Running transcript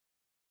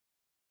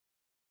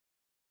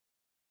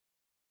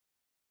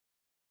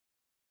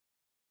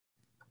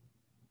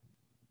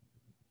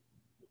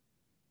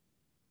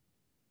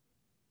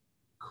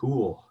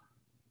Cool.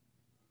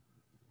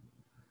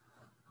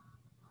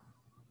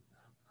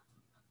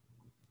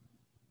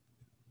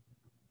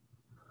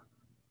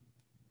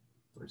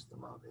 Where's the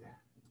lobby?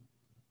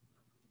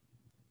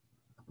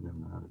 I don't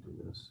know how to do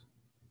this.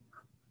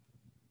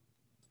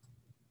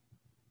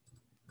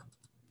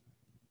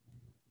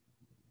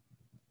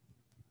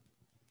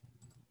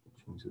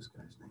 Change this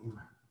guy's name.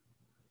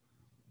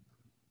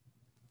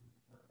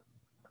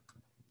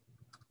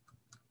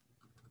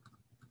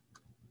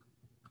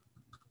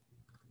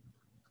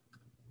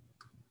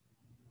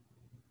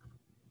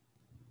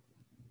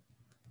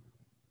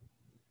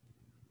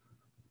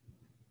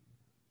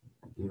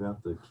 I gave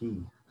out the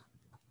key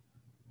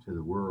to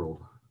the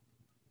world.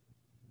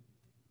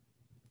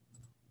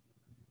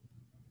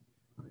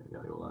 I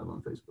gotta go live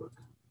on Facebook.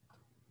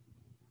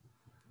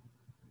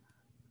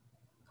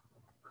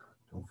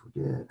 Don't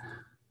forget.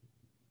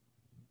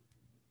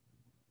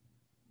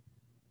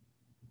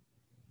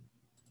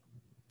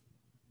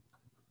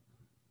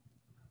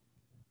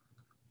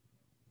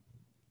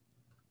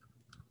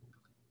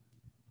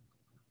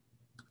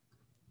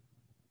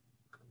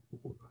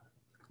 Can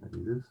I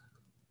do this?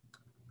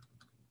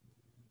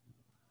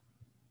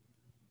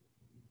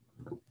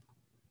 Nope.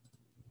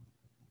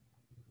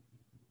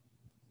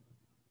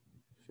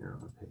 Share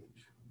on a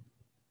page.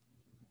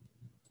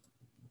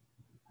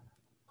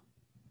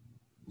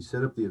 You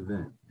set up the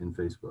event in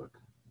Facebook,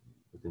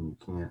 but then you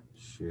can't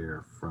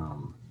share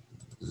from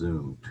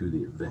Zoom to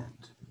the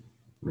event.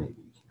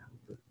 Maybe you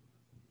can,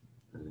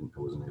 but I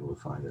wasn't able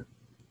to find it.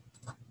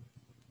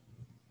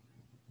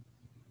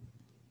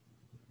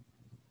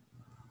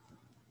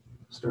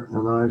 Starting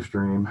a live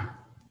stream.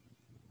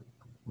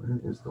 Where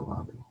is the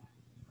lobby?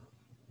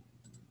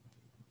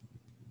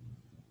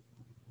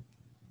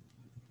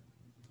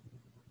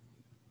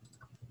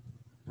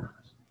 There it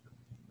is.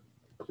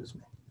 Just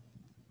me.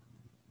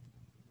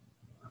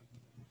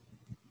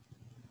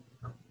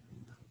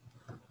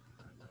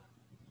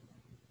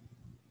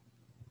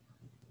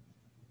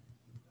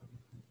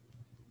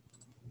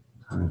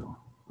 Title.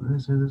 What did I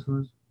say this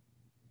was?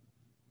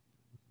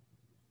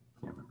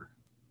 Can't remember.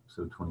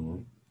 Episode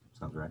 28.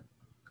 Sounds right.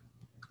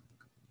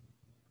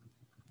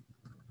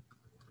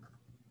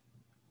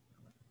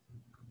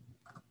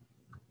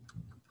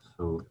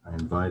 So I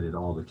invited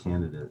all the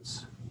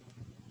candidates.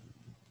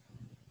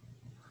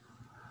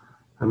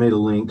 I made a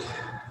link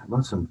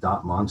about some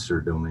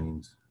 .monster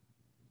domains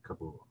a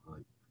couple,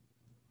 like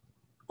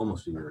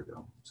almost a year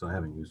ago. So I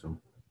haven't used them.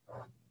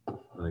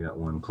 But I got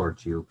one,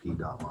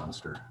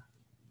 ClarkGOP.monster.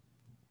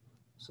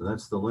 So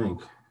that's the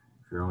link.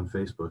 If you're on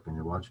Facebook and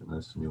you're watching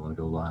this and you want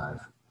to go live,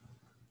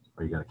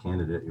 or you got a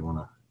candidate, you want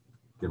to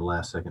get a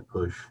last second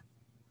push.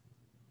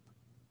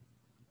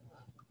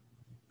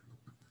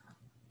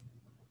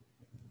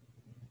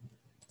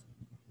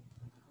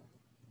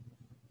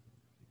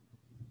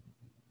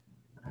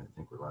 I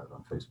think we're live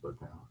on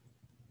Facebook now.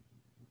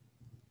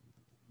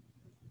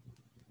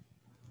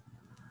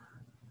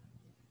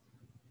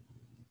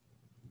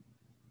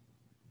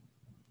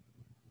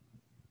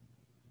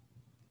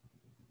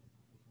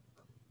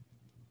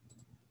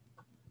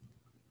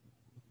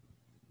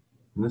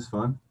 Isn't this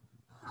fun?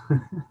 PAA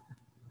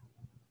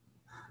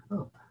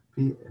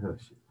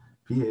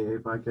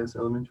Podcast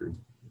Elementary.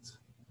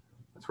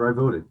 That's where I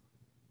voted.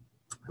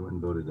 I went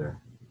and voted there.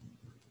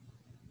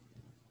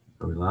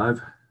 Are we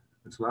live?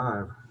 It's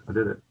live. I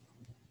did it.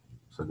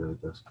 So good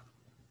at this.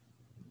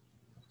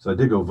 So I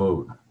did go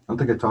vote. I don't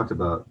think I talked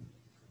about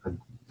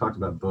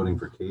voting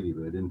for Katie,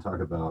 but I didn't talk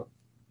about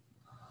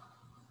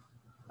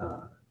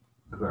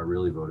who I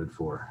really voted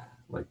for,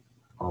 like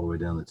all the way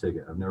down the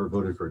ticket. I've never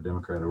voted for a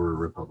Democrat or a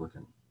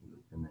Republican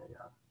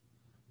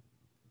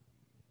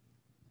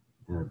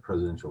in a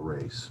presidential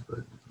race, but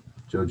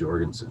Joe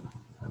Jorgensen,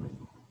 I mean,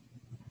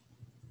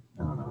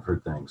 I don't know, I've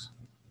heard things.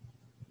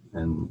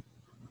 And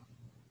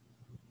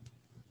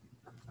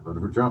I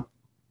voted for Trump.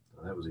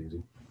 So that was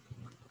easy.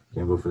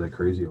 Can't vote for that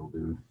crazy old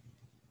dude.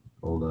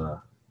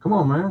 Come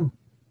on, man.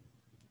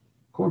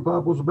 Corn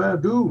Pop was a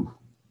bad dude.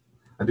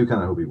 I do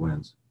kind of hope he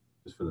wins,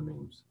 just for the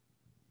memes.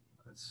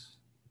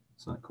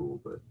 It's not cool,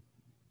 but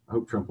I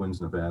hope Trump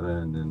wins Nevada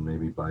and then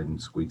maybe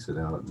Biden squeaks it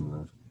out and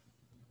the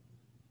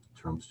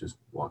Trumps just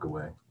walk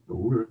away.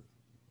 Go,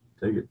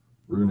 take it,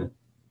 ruin it,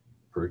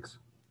 pricks.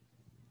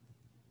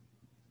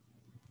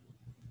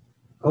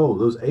 Oh,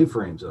 those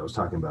A-frames that I was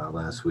talking about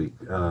last week,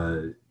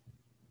 the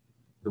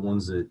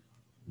ones that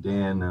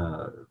Dan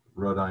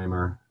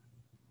Rodheimer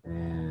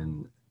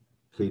and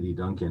Katie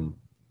Duncan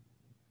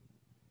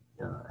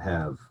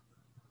have.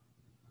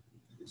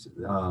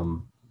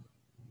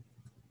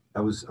 I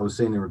was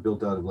saying they were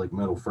built out of like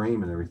metal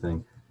frame and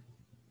everything.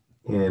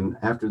 And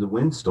after the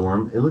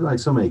windstorm, it looked like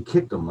somebody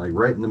kicked them like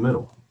right in the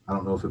middle. I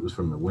don't know if it was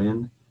from the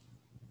wind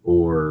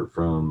or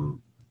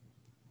from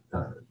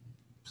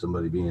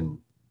somebody being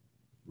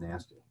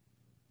nasty,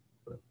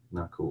 but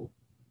not cool.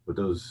 But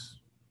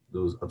those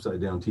upside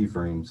down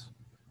T-frames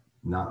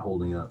not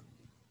holding up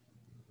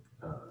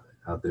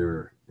out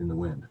there in the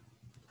wind.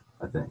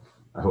 I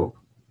hope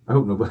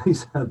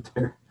nobody's out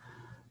there.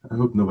 I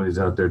hope nobody's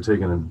out there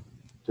taking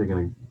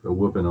taking a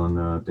whooping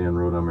on Dan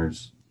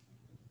Rodheimer's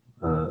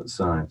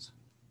signs.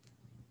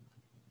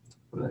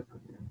 What did I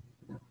put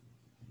here?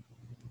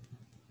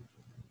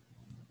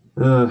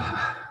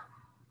 Yeah.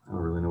 I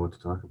don't really know what to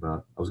talk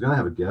about. I was going to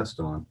have a guest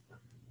on. I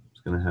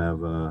was going to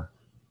have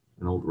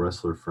an old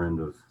wrestler friend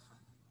of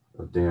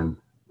Dan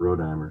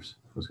Rodheimer's.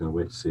 I was going to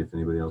wait to see if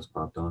anybody else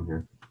popped on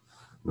here.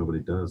 Nobody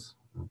does.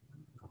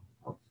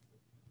 I'll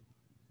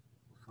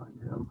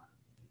find him.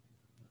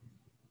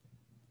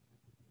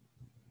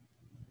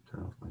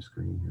 Turn off my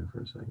screen here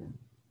for a second.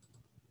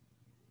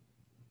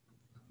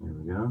 There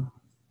we go.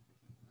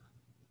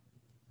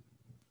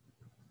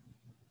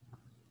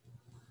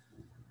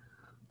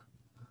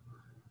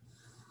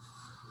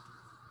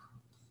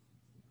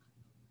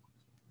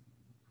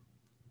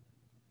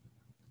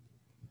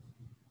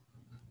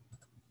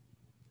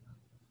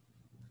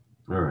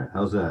 All right,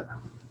 how's that?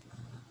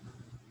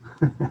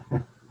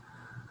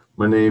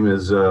 My name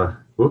is,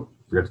 whoop,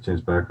 forgot to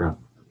change background.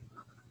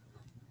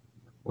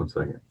 1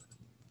 second.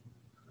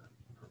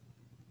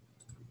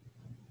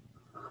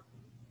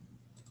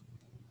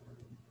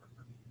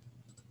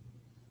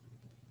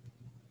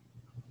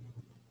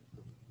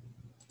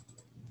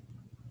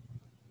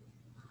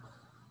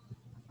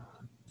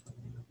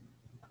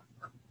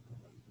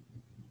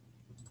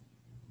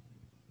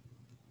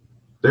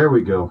 There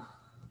we go.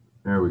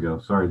 There we go.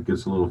 Sorry, it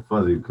gets a little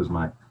fuzzy because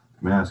my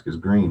mask is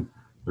green.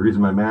 The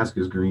reason my mask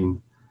is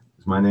green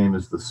is my name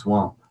is the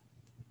Swamp.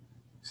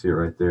 See it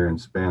right there in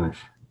Spanish.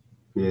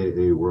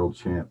 PAA World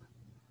Champ.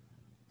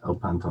 El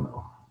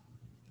Pantano.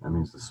 That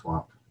means the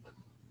swamp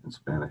in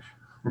Spanish.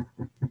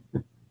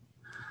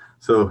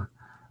 So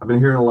I've been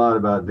hearing a lot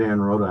about Dan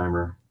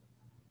Rodheimer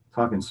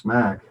talking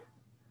smack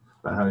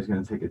about how he's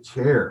going to take a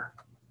chair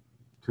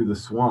to the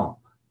swamp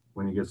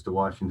when he gets to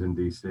Washington,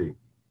 D.C.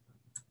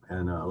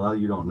 And a lot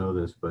of you don't know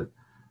this, but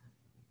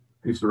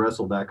I used to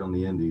wrestle back on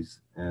the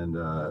Indies, and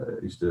I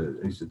used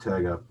to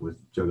tag up with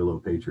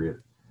Juggalo Patriot,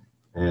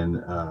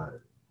 and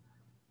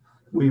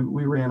we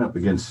ran up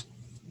against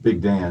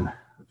Big Dan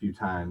a few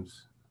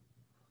times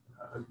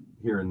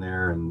here and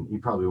there, and he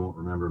probably won't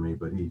remember me,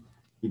 but he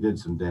did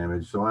some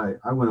damage. So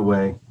I went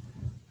away.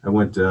 I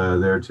went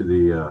there to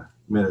the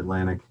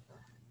Mid-Atlantic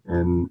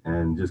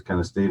and just kind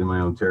of stayed in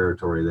my own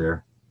territory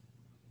there.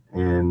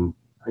 And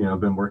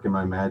I've been working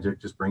my magic,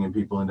 just bringing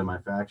people into my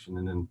faction,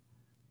 and then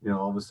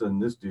all of a sudden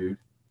this dude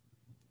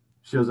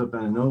shows up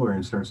out of nowhere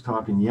and starts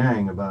talking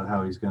yang about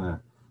how he's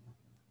gonna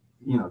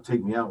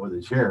take me out with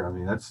a chair. I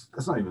mean, that's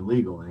not even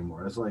legal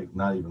anymore. That's like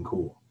not even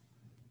cool.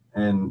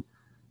 And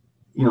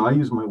I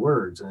use my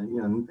words,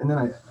 and then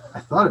I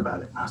thought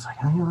about it, and I was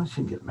like, I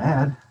shouldn't get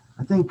mad.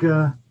 I think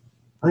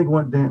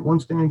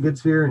once Dan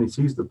gets here and he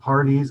sees the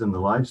parties and the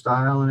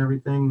lifestyle and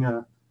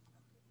everything,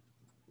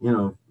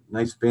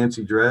 nice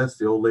fancy dress,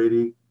 the old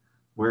lady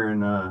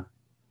wearing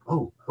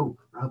oh,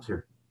 Rob's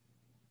here.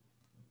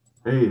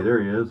 Hey,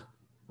 there he is.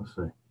 Let's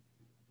see.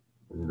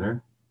 Is he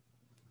there?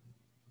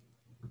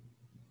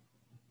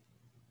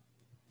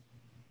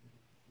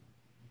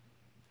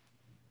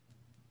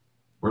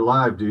 We're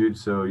live, dude.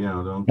 So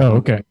don't. Oh,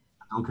 okay.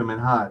 Don't come in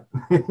hot.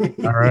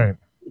 All right.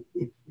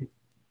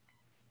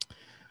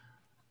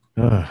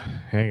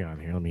 Hang on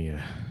here. Let me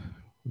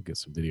get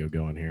some video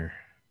going here.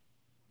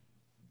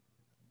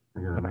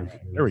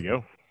 There we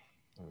go.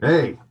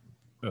 Hey.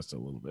 Just a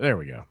little bit. There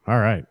we go. All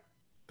right.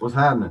 What's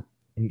happening?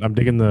 I'm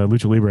digging the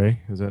Lucha Libre.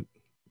 Is that?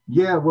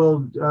 Yeah,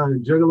 well,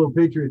 Juggalo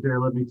Patriot there,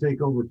 let me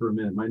take over for a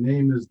minute. My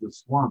name is the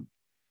Swamp.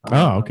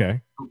 Oh,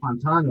 okay.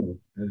 Pantano,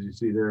 as you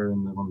see there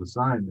on the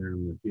sign there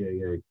in the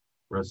PAA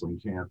wrestling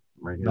champ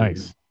right here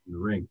Nice. in the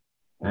ring.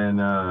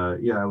 And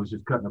I was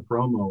just cutting a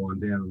promo on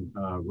Dan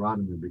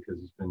Rodheimer because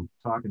he's been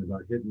talking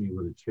about hitting me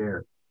with a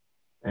chair,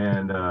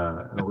 and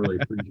I really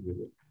appreciate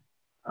it.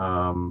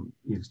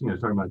 He's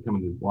talking about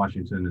coming to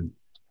Washington,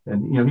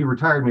 and he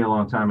retired me a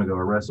long time ago.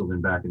 I wrestled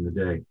him back in the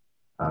day.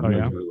 Me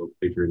and Juggalo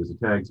Patriot as a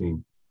tag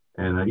team,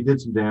 and he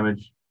did some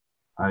damage.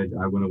 I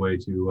went away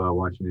to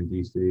Washington,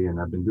 D.C., and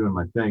I've been doing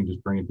my thing,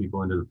 just bringing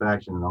people into the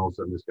faction, and all of a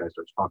sudden this guy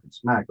starts talking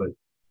smack. But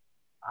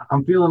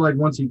I'm feeling like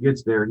once he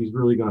gets there, he's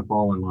really going to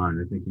fall in line.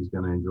 I think he's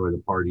going to enjoy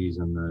the parties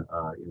and the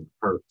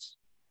perks.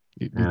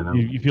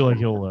 You feel like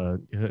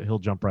he'll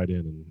jump right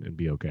in and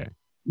be okay.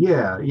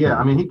 Yeah.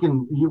 I mean,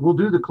 we'll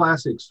do the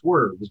classic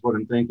swerve is what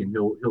I'm thinking.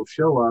 He'll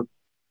show up,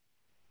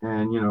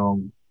 and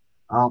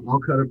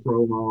I'll cut a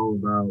promo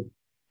about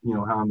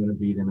how I'm going to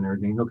beat him and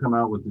everything. He'll come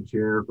out with the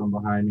chair from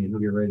behind me and he'll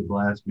get ready to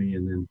blast me,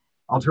 and then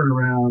I'll turn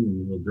around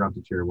and he'll drop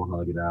the chair. We'll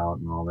hug it out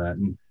and all that.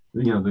 And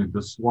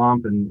the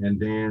Swamp and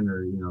Dan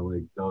are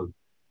like those.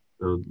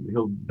 So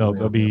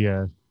they'll be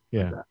yeah.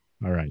 Like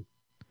all right.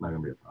 Not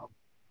gonna be a problem.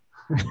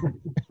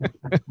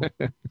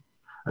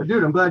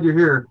 Dude, I'm glad you're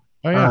here.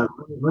 Oh, yeah.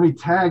 Let me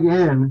tag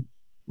in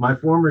my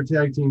former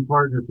tag team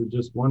partner for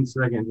just 1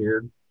 second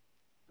here.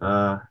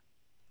 All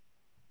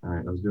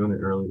right, I was doing it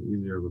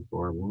easier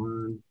before.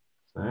 1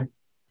 sec.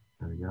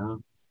 There we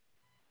go.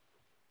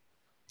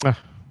 Let's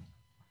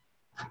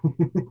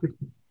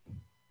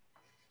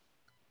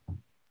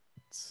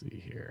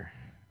see here.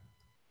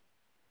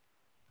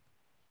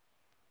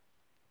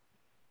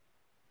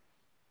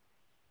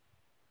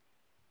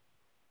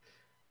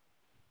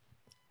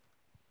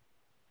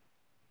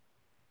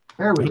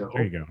 There we Oh, go.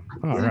 there you go.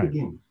 I All did it right.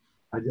 again.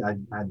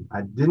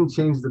 I didn't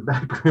change the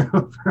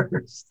background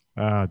first.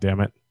 Ah,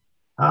 damn it.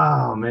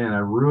 Oh man, I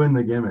ruined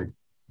the gimmick.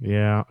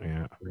 Yeah,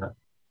 yeah. Yeah.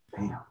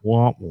 Damn.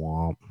 Womp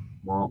womp.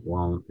 Womp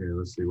womp. Here,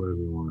 let's see. What do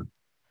we want?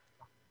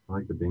 I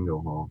like the bingo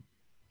hall.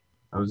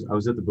 I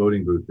was at the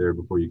voting booth there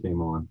before you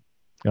came on.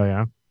 Oh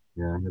yeah.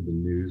 Yeah, I had the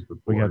news We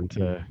before. got.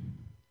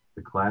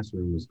 The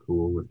classroom was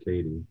cool with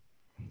Katie.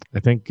 I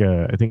think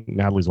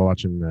Natalie's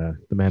watching The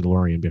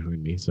Mandalorian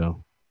behind me.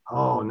 So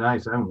Oh,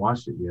 nice. I haven't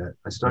watched it yet.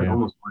 yeah,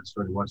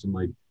 Started watching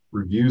like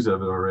reviews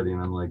of it already,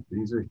 and I'm like,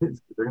 these are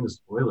they're gonna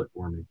spoil it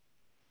for me.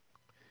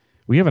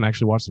 we haven't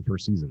actually watched the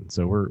first season,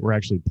 so we're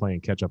actually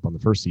playing catch up on the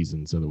first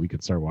season so that we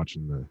could start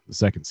watching the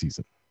second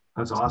season.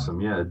 That's So, awesome.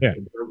 Yeah, yeah,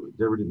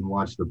 Deborah didn't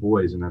watch The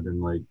Boys, and I've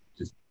been like,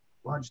 just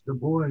watch The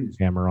Boys.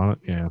 hammer on it.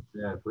 Yeah,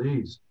 Yeah,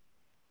 please.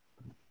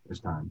 There's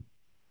time.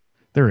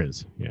 there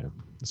is. Yeah,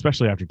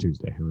 especially after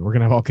Tuesday. I mean, we're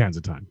gonna have all kinds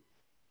of time.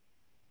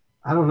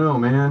 I don't know,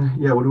 man.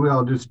 Yeah, what do we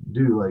all just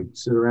do? Like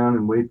sit around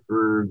and wait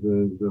for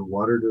the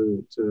water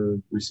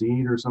to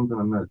recede or something?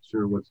 I'm not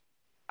sure what's.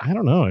 I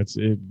don't know. It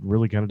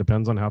really kind of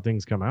depends on how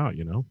things come out.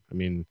 I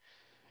mean,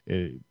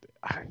 it,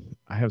 I,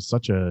 I have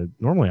such a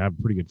normally I have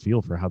a pretty good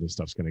feel for how this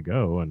stuff's going to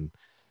go, and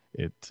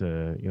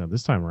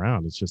this time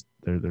around it's just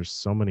there's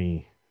so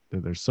many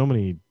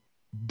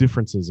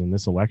differences in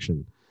this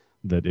election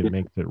that it Yeah,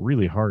 makes it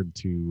really hard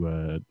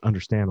to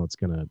understand what's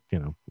going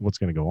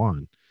to go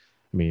on.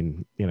 I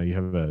mean, you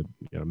have a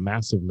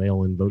massive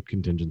mail-in vote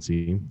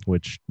contingency,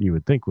 which you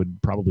would think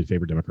would probably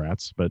favor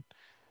Democrats, but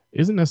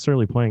isn't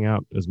necessarily playing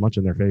out as much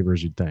in their favor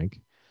as you'd think.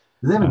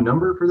 do they have a Uh,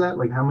 number for that?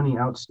 Like how many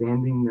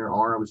outstanding there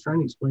are? I was trying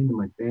to explain to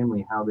my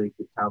family how they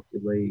could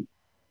calculate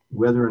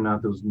whether or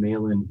not those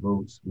mail-in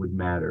votes would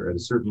matter. At a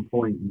certain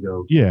point, you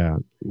go, Yeah.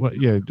 Well,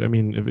 yeah. I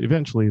mean,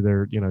 eventually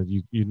there, you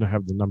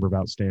have the number of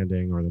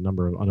outstanding or the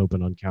number of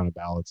unopened, uncounted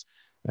ballots,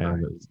 all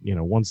right,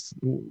 and once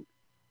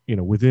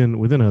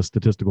within a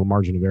statistical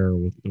margin of error,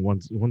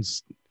 once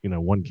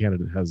one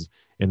candidate has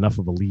enough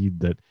of a lead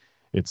that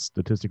it's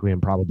statistically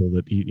improbable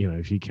that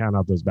if you count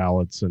out those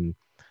ballots and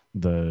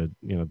the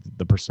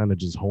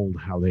percentages hold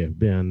how they have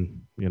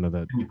been, that,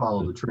 and you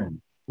follow that the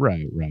trend.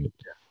 right.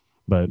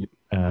 But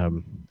Yeah.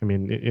 I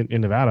mean,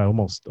 in Nevada,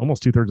 almost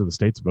 2/3 of the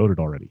states voted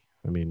already.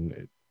 I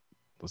mean,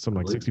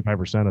 something like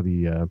 65%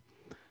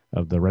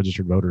 of the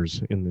registered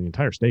voters in the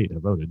entire state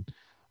have voted.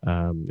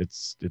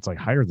 It's like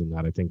higher than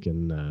that. I think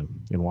in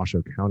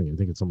Washoe County, I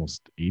think it's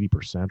almost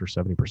 80% or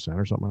 70%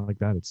 or something like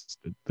that.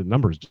 The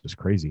number is just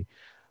crazy.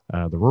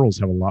 The rurals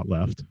have a lot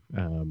left.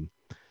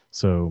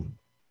 So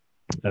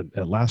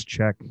at last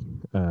check,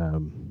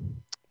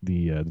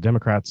 the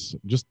Democrats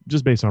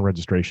just based on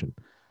registration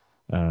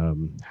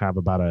have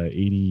about a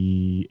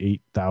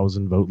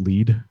 88,000 vote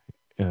lead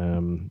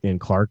in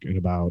Clark,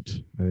 and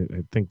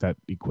I think that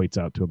equates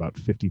out to about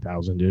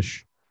 50,000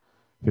 ish,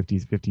 50,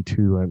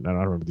 52. I don't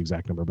remember the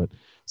exact number, but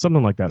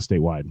something like that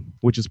statewide,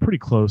 which is pretty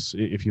close.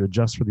 If you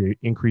adjust for the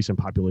increase in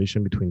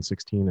population between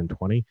 16 and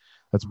 20,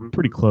 that's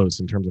pretty close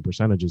in terms of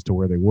percentages to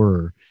where they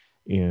were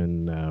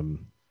in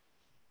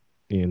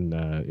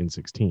in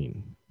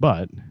 16.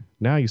 But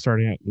now you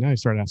start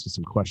asking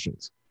some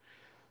questions.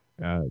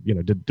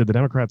 Did the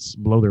Democrats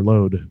blow their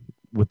load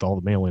with all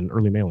the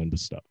early mail-in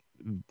stuff?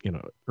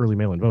 Early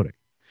mail-in voting.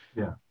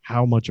 Yeah.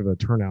 How much of a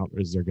turnout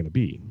is there going to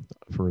be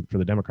for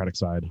the Democratic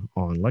side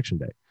on election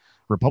day?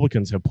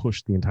 Republicans have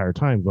pushed the entire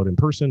time, vote in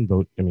person,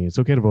 vote. I mean, it's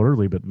okay to vote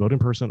early, but vote in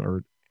person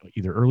or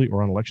either early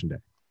or on election day.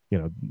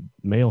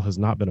 Mail has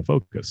not been a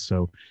focus.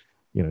 So,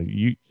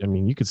 you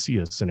could see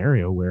a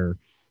scenario where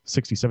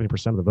 60,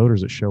 70% of the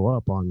voters that show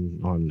up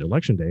on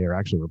election day are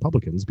actually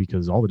Republicans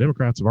because all the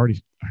Democrats have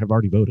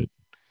already voted.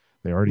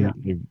 They Yeah. already,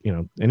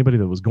 anybody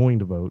that was going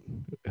to vote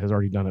has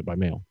already done it by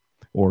mail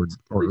or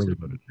early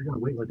voted. They're going to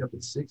wait like up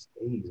to 6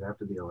 days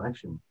after the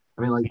election.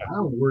 I mean, like, I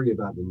don't worry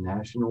about the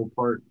national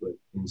part, but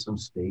in some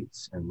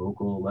states and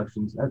local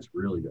elections, that's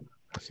really going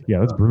to. Yeah,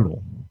 that's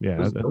brutal. Yeah,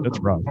 Those that's numbers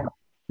rough. count.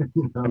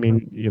 I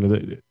mean,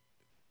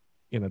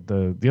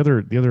 the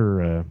other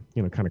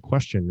kind of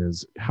question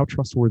is how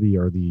trustworthy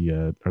are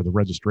the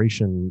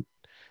registration?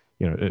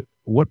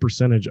 What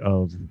percentage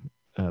of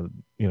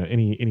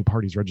any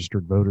party's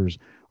registered voters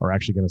are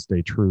actually going to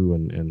stay true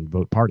and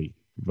vote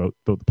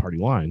the party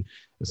line,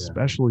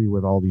 especially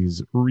with all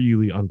these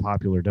really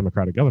unpopular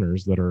Democratic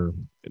governors that are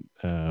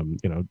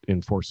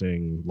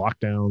enforcing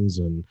lockdowns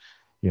and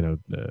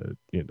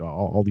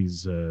all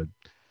these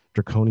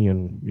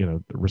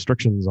draconian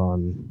restrictions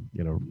on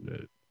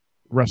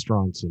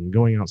restaurants and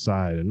going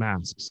outside and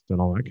masks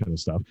and all that kind of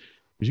stuff.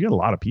 Because you got a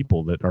lot of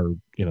people that are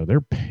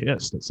they're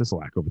pissed at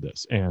Sisolak over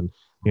this, and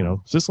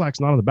Sisolak's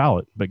not on the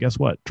ballot, but guess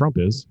what? Trump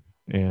is,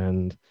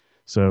 and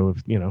so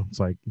if it's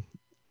like,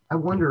 I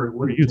wonder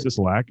what you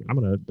Sisolak,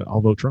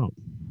 I'll vote Trump.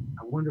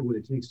 I wonder what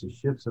it takes to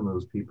shift some of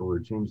those people or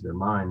change their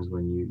minds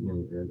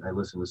when I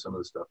listen to some of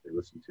the stuff they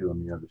listen to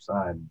on the other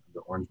side, the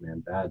Orange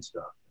Man bad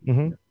stuff.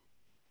 Mm-hmm.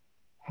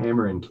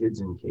 Hammering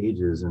kids in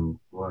cages and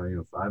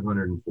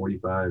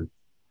 545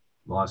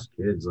 lost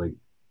kids. Like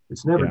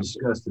it's never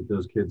discussed that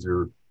those kids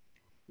are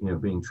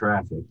being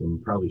trafficked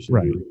and probably should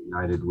be Right.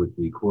 reunited with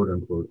the quote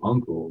unquote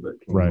uncle that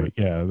came with. Right.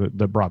 Yeah.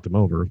 That brought them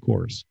over, of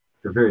course.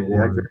 They act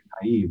Or very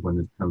naive when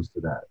it comes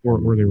to that.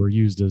 or they were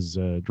used as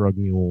drug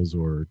mules,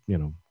 or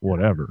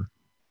whatever.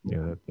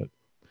 Yeah, Yeah.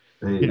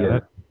 Yeah.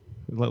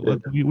 yeah,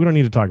 We don't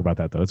need to talk about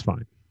that though. It's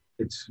fine.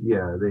 they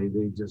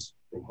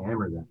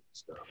hammer that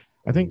stuff.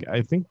 I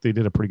think they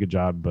did a pretty good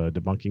job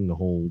debunking the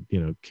whole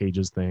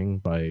cages thing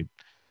by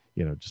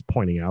just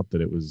pointing out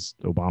that it was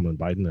Obama and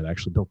Biden that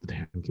actually built the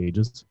damn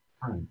cages.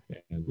 Right.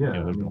 And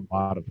Yeah,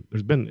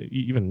 there's been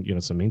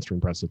even some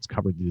mainstream press that's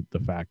covered the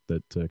fact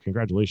that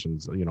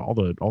congratulations, all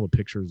the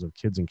pictures of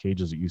kids in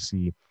cages that you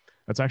see,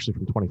 that's actually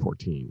from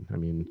 2014. I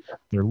mean,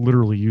 they're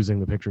literally using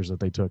the pictures that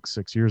they took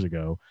 6 years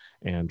ago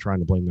and trying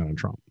to blame that on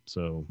Trump.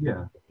 So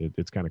yeah.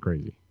 it's kind of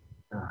crazy.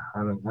 I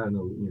don't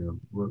know.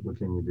 What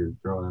can you do?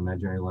 Throw an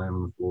imaginary lamb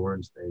on the floor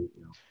and stay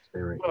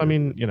right. Well, I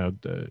mean,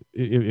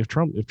 if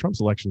Trump's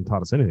election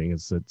taught us anything,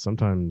 it's that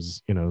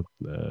sometimes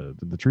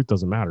the truth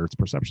doesn't matter; it's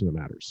perception that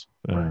matters.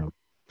 Right.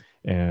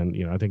 And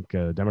I think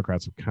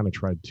Democrats have kind of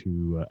tried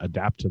to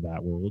adapt to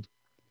that world,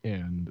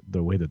 and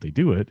the way that they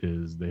do it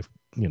is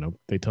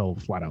they tell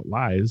flat out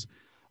lies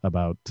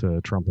about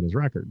Trump and his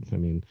record. I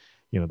mean,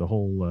 the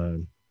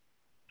whole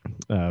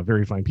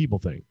very fine people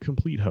thing,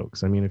 complete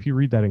hoax. I mean, if you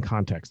read that in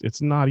context,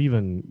 it's not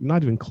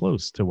even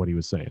close to what he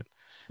was saying.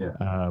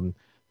 Yeah.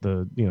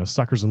 The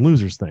suckers and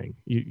losers thing.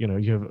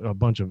 You have a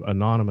bunch of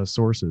anonymous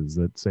sources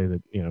that say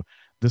that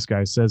this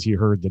guy says he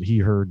heard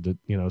that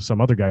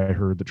some other guy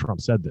heard that Trump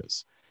said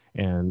this,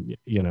 and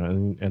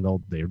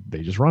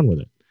they just run with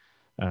it.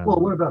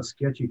 Well, what about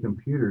sketchy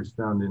computers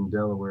found in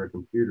Delaware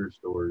computer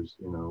stores?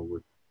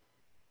 With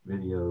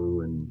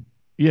video and.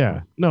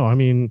 Yeah, no, I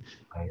mean,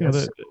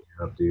 that's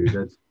up, dude.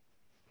 That's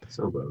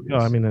so bogus. No,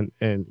 I mean,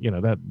 and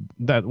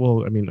that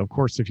well, I mean, of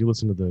course, if you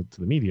listen to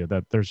the media,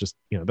 that there's just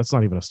that's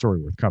not even a story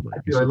worth covering.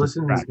 I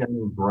listen to this guy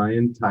named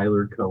Brian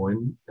Tyler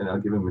Cohen, and I'll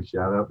give him a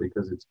shout out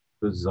because it's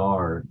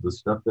bizarre. The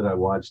stuff that I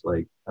watched,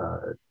 like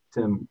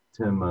Tim,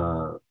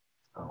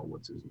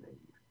 what's his name?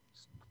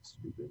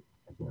 Stupid,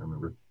 I can't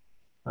remember.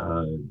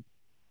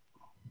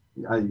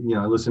 I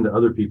listen to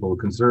other people,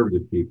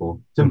 conservative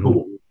people. Tim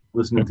Pool,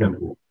 listen to Tim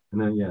Pool. And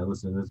then,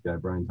 listen to this guy,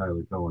 Brian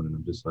Tyler Cohen, and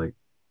I'm just like,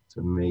 it's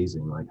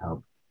amazing, like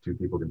how two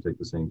people can take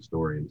the same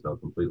story and tell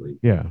completely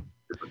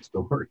different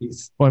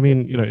stories. Well, I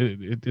mean,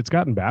 it's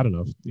gotten bad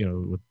enough,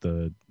 with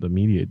the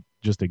media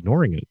just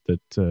ignoring it,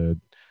 that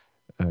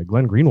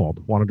Glenn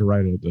Greenwald wanted to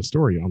write a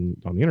story on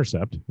The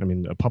Intercept. I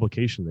mean, a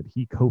publication that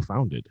he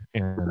co-founded,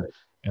 and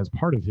as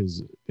part of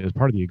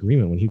the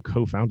agreement when he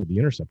co-founded The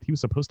Intercept, he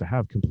was supposed to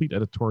have complete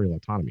editorial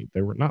autonomy.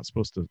 They were not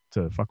supposed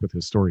to fuck with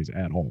his stories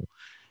at all.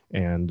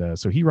 And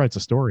so he writes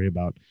a story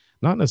about,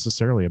 not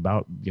necessarily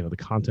about the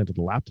content of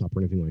the laptop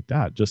or anything like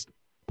that, just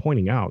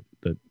pointing out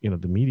that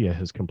the media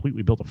has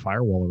completely built a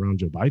firewall around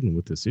Joe Biden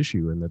with this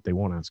issue, and that they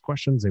won't ask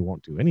questions, they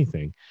won't do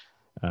anything.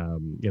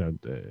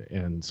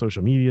 And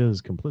social media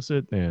is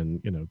complicit, and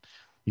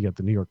you got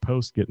the New York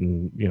Post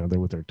getting they're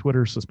with their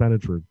Twitter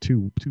suspended for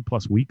two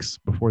plus weeks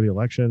before the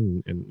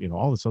election, and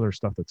all this other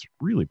stuff that's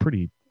really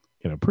pretty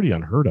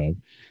unheard of.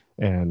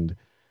 And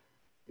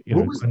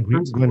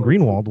Glenn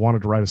Greenwald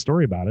wanted to write a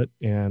story about it,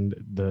 and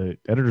the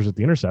editors at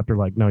The Intercept are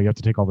like, no, you have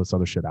to take all this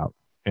other shit out.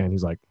 And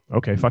he's like,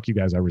 okay, fuck you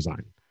guys, I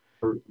resign.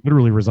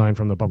 Literally resigned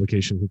from the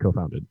publication he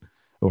co-founded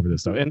over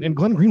this stuff. And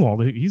Glenn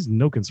Greenwald, he's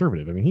no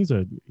conservative. I mean, he's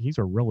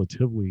a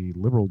relatively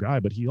liberal guy,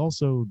 but he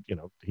also,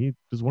 he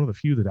is one of the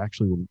few that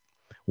actually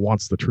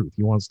wants the truth.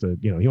 He wants to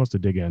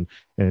dig in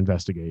and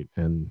investigate,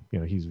 and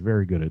he's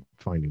very good at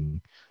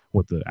finding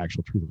what the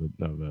actual truth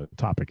of a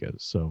topic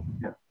is. So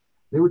yeah.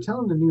 They were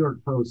telling the New York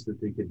Post that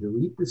they could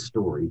delete the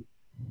story.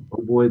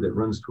 Oh boy, that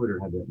runs Twitter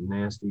had that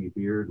nasty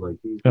beard, like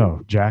he's.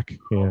 Oh, Jack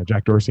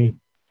Dorsey.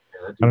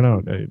 Yeah, I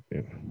don't know.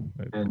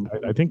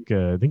 I think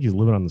he's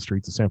living on the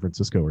streets of San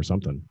Francisco or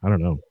something. I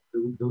don't know.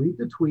 Delete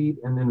the tweet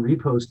and then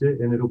repost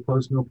it, and it'll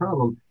post no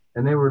problem.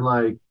 And they were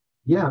like,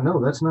 "Yeah, no,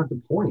 that's not the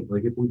point.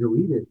 Like, if we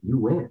delete it, you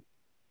win.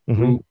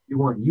 Mm-hmm. We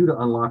want you to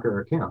unlock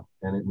our account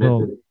and admit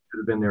that it should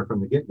have been there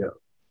from the get-go."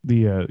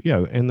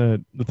 And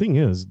the thing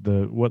is,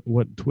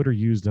 what Twitter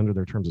used under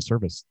their terms of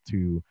service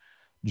to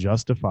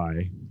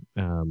justify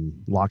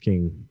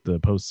locking the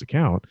Post's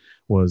account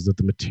was that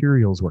the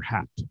materials were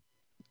hacked.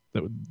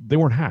 They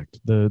weren't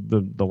hacked.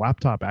 The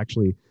laptop,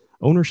 actually,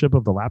 ownership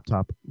of the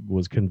laptop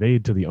was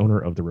conveyed to the owner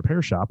of the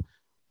repair shop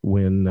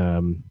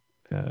when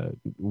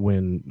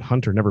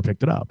Hunter never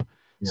picked it up.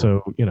 Yeah.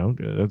 So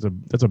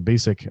that's a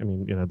basic. I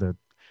mean,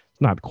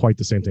 not quite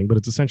the same thing, but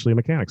it's essentially a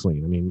mechanics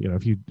lien. I mean,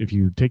 if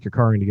you take your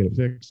car in to get it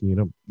fixed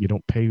and you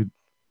don't pay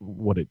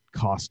what it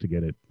costs to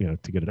get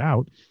it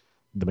out,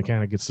 the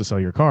mechanic gets to sell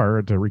your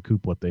car to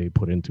recoup what they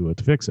put into it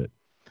to fix it.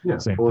 Yeah,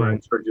 same or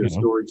charge you a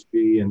storage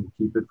fee and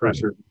keep it for a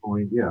certain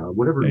point. Yeah,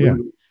 whatever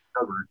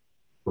covered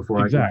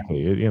before.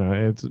 Exactly.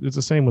 It's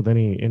the same with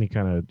any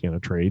kind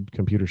of trade.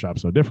 Computer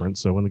shop's no different.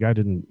 So when the guy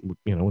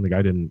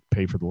didn't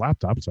pay for the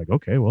laptop, it's like,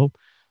 okay, well,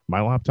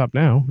 my laptop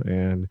now,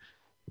 and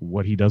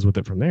what he does with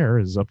it from there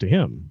is up to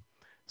him.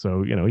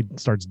 So, he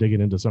starts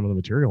digging into some of the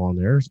material on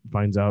there,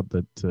 finds out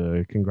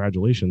that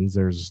congratulations,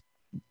 there's,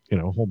 a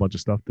whole bunch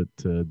of stuff that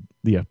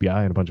the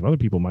FBI and a bunch of other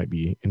people might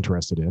be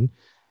interested in.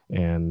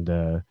 And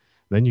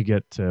then you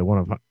get one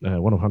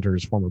of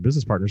Hunter's former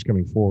business partners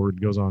coming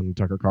forward, goes on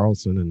Tucker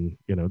Carlson,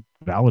 and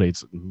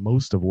validates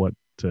most of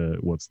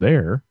what's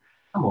there.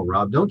 Come on,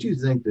 Rob. Don't you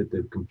think that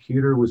the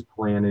computer was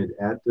planted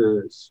at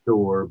the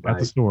store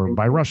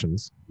by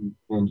Russians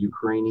and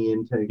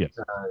Ukrainian yes.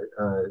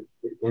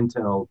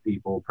 intel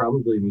people,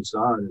 probably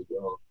Mossad as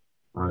well?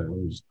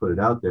 I'll just put it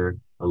out there,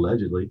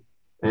 allegedly,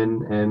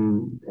 and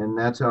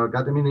that's how it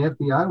got. I mean, the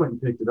FBI went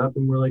and picked it up,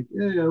 and we're like,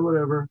 yeah,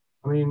 whatever.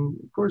 I mean,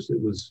 of course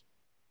it was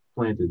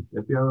planted.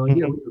 FBI were like,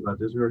 yeah, we knew about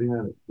this. We already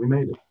had it. We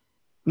made it.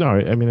 No,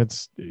 I mean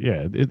it's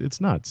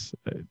nuts.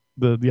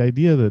 The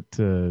idea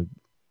that.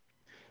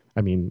 I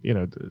mean,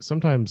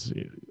 sometimes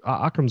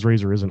Occam's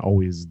razor isn't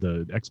always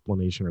the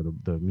explanation or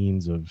the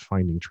means of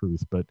finding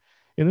truth, but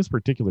in this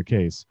particular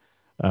case,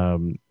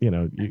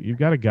 you've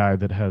got a guy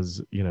that has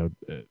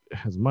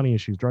money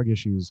issues, drug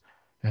issues,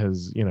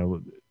 has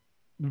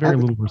very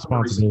little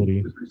responsibility.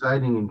 He was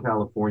residing in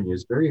California.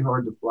 It's very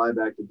hard to fly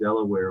back to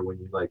Delaware when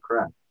you like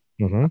crack.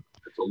 Mm-hmm.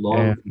 It's a long.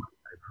 I've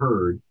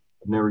heard.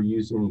 I've never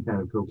used any kind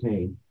of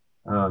cocaine,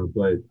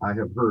 but I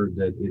have heard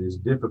that it is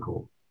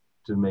difficult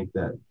to make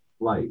that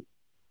flight.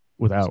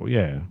 Without,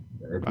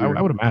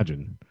 I would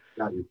imagine.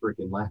 Got your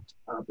freaking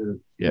laptop. But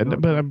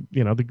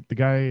the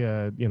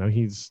guy,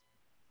 he's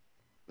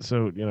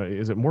so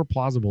is it more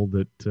plausible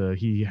that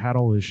he had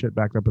all his shit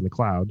backed up in the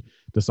cloud,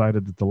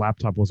 decided that the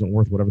laptop wasn't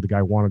worth whatever the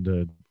guy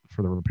wanted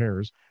for the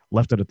repairs,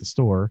 left it at the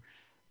store,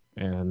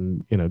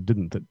 and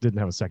didn't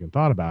have a second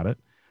thought about it,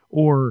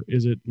 or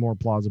is it more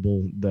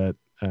plausible that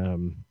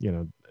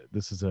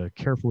this is a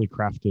carefully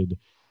crafted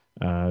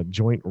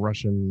joint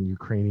Russian,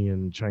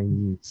 Ukrainian,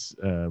 Chinese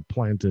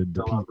planted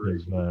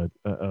piece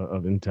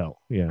of intel.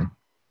 Yeah,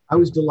 I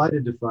was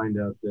delighted to find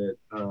out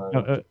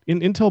that in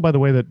Intel, by the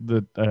way, that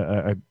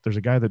there's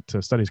a guy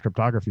that studies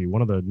cryptography.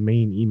 One of the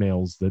main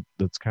emails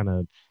that's kind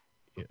of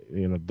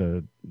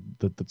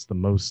that's the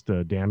most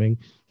damning.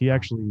 He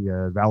actually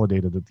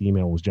validated that the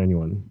email was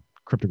genuine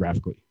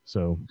cryptographically.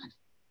 So,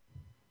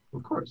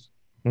 of course.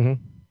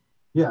 Mm-hmm.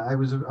 Yeah, I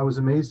was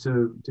amazed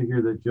to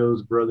hear that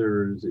Joe's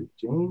brother, is it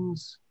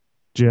James?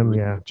 James,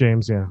 yeah.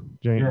 James.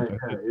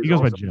 He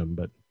goes by Jim,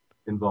 but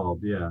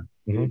involved, yeah.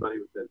 Mm-hmm. Anybody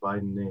with that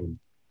Biden name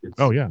gets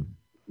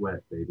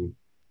wet, baby.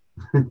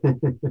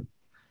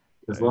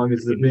 As long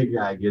as the big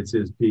guy gets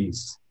his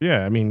piece. Yeah,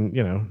 I mean,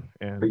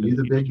 and are you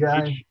the big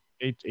guy?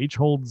 H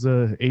holds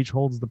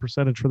the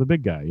percentage for the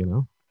big guy,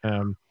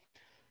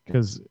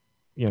 because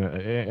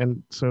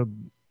and so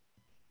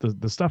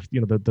the stuff,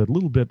 the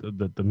little bit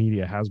that the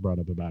media has brought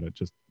up about it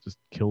just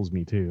kills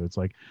me too. It's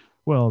like,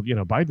 well,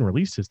 Biden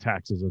released his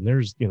taxes, and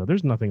there's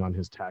nothing on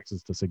his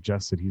taxes to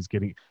suggest that he's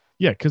getting.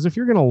 Yeah, because if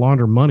you're going to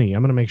launder money,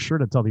 I'm going to make sure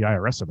to tell the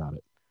IRS about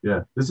it.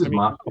 Yeah, this is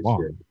mafia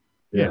shit.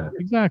 Yeah,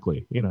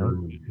 exactly.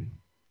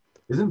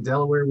 Isn't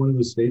Delaware one of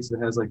those states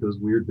that has like those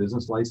weird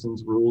business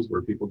license rules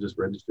where people just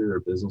register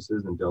their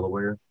businesses in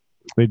Delaware?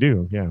 They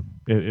do, yeah.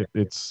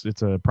 It's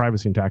a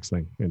privacy and tax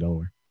thing in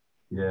Delaware.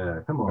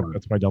 Yeah, come on.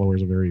 That's why Delaware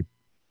is a very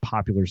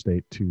popular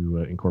state to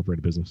incorporate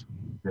a business.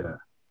 Yeah.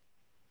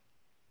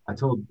 I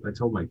told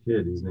my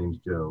kid, his name's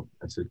Joe.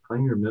 I said,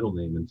 claim your middle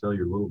name and tell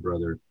your little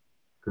brother,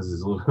 because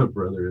his little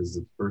brother is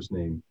the first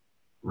name,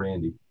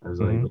 Randy. I was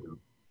like,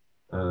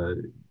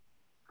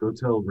 go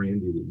tell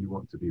Randy that you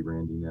want to be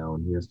Randy now,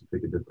 and he has to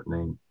pick a different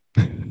name.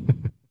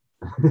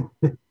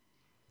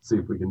 See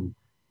if we can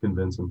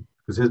convince him,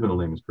 because his middle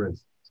name is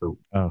Chris. So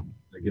I'm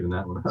giving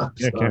that one up.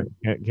 Yeah,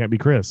 can't be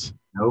Chris.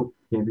 Nope,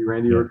 can't be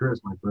Randy or Chris,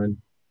 my friend.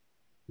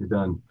 You're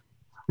done.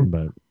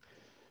 But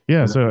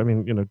yeah, so I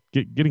mean,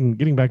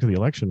 getting back to the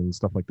election and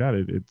stuff like that,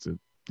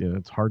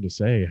 it's hard to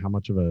say how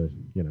much of a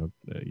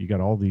you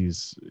got all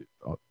these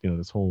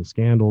this whole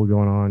scandal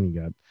going on.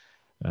 You got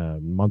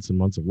months and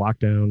months of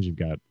lockdowns. You've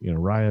got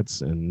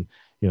riots, and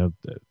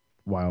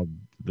while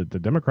the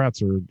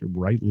Democrats are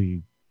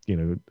rightly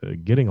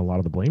getting a lot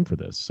of the blame for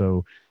this.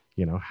 So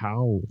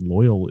how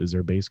loyal is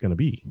their base going to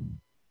be?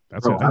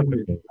 That's I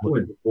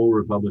went full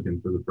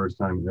Republican for the first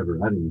time ever.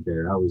 I didn't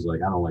care. I was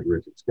like, I don't like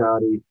Richard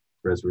Scotti.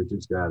 Press Richard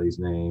Scotti's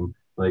name.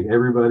 Like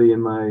everybody in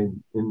my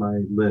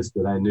list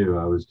that I knew,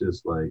 I was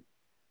just like,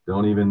 I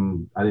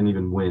didn't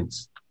even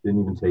wince.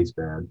 Didn't even taste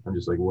bad. I'm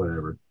just like,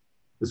 whatever.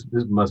 This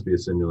must be a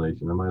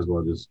simulation. I might as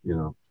well just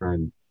try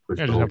and push.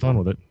 Yeah, just have fun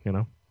with it.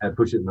 And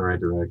push it in the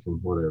right direction.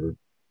 Whatever.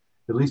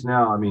 At least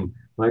now, I mean,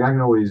 like I can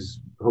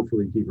always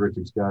hopefully keep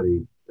Richard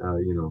Scotti,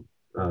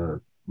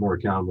 more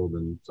accountable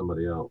than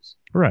somebody else.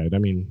 Right. I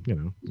mean,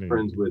 he's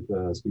friends with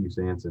Steve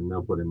Sanson.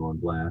 They'll put him on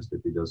blast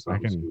if he does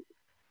something.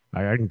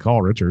 I can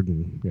call Richard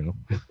and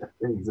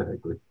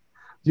Exactly. Did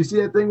you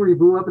see that thing where he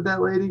blew up at that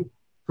lady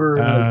for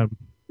trying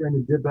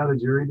to dip out of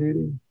jury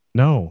duty?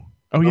 No.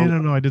 Oh yeah,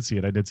 no, I did see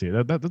it.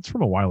 That's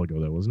from a while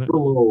ago though, wasn't it? A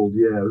little old,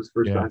 yeah. It was the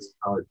first time I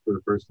saw it for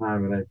the first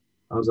time, and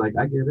I was like,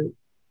 I get it.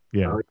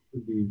 Yeah.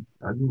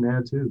 I'd be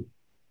mad too.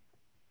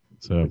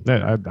 So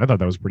I thought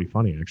that was pretty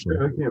funny, actually.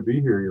 I can't be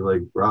here. You're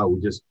like, bro,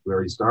 we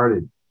already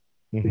started.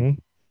 Hmm.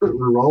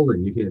 We're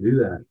rolling. You can't do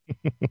that.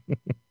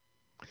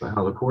 That's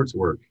how the courts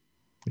work.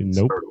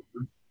 Nope. Start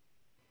over.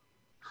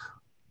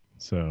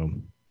 So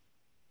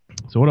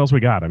what else we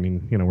got? I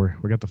mean,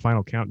 we got the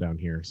final countdown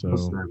here. What's So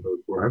that vote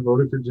for? I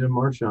voted for Jim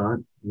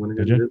Marchant. Went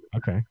ahead did and you? did.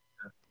 Okay.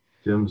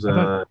 Jim's I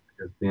thought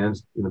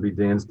Dan's gonna be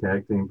Dan's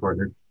tag team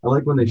partner. I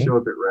like when they mhm. show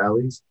up at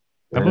rallies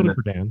I and voted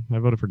for Dan. I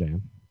voted for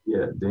Dan.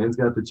 yeah, Dan's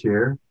got the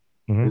chair.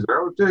 Hmm. He's like,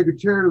 I would take a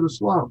chair to the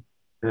slump.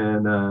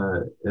 And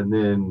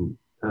then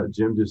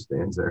Jim just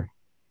stands there.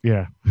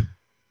 Yeah.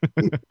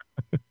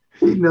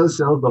 He no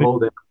sells the They, whole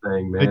damn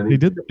thing, they, man. they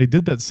did they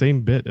did that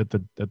same bit at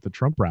the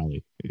Trump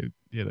rally I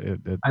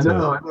at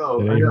know, I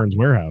know, at I know. Ahern's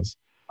warehouse.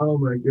 Oh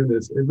my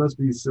goodness. It must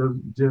be so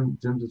Jim's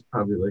just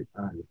probably like,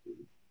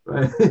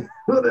 right.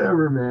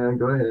 Whatever, man.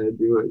 Go ahead,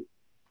 do it.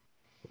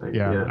 Like,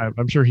 Yeah, yeah,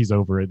 I'm sure he's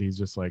over it. He's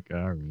just like,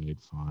 all right, yeah.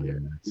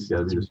 fine. He's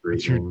gotta be the straight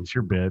It's your man. it's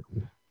your bit.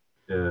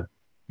 Yeah.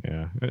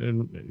 Yeah,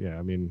 and yeah,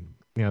 I mean,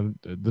 yeah,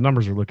 the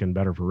numbers are looking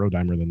better for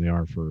Rodimer than they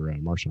are for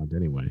Marchand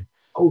anyway.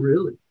 Oh,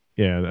 really?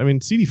 Yeah, I mean,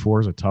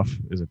 CD4 is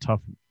a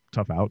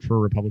tough out for a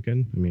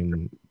Republican. I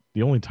mean,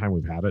 the only time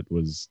we've had it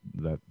was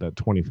that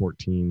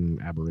 2014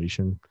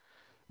 aberration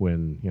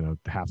when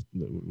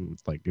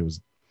like it was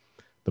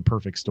the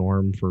perfect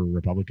storm for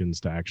Republicans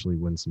to actually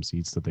win some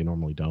seats that they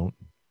normally don't.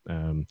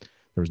 Um,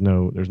 there's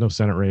no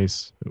Senate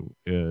race.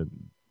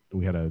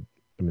 We had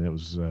I mean, it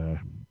was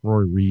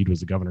Roy Reid was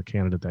the governor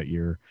candidate that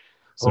year.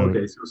 Oh, So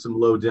okay, so some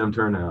low dim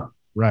turnout.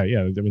 right,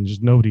 yeah, I mean,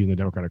 just nobody in the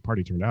Democratic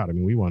Party turned out. I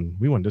mean, we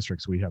won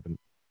districts we haven't,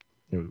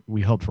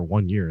 we held for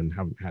 1 year and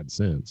haven't had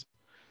since.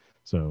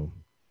 So,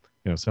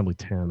 Assembly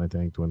 10, I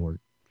think, when we're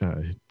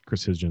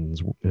Chris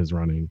Hitchens is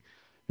running,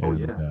 Oh and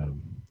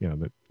yeah.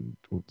 that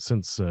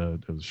since it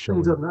was Cleans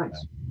showing, up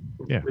nice.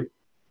 yeah.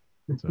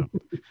 So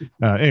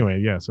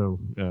anyway, yeah. So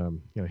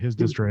his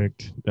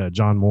district,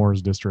 John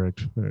Moore's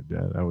district,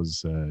 that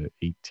was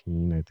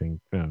 18, I think.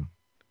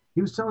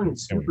 He was telling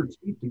it's Anyway, super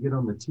cheap to get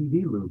on the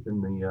TV loop in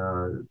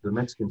the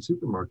Mexican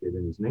supermarket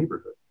in his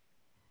neighborhood.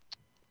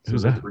 So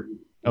who's that's that? where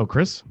Oh,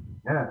 Chris.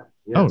 yeah,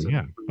 yeah. Oh, So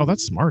yeah. Oh,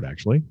 that's smart,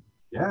 actually.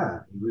 yeah,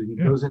 he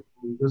Yeah. goes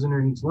in there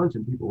and eats lunch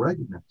and people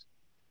recognize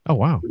Oh,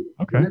 wow. him.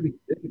 Okay. Wouldn't that be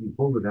sick if he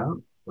pulled it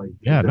out? Like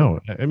Yeah. No,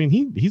 I mean,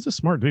 he's a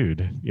smart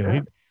dude.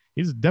 yeah.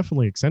 He's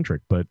definitely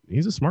eccentric, but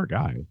he's a smart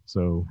guy.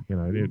 So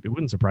it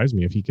wouldn't surprise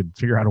me if he could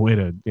figure out a way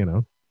to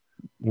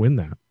win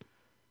that.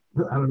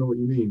 I don't know what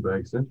you mean by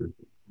eccentric.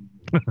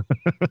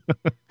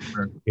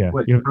 Yeah,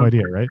 What you have no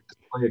idea, right?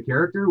 play a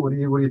character? What are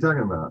you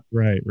talking about?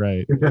 Right.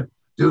 Right.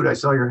 Dude, I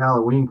saw your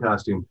Halloween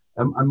costume.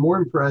 I'm more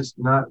impressed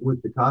not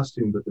with the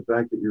costume, but the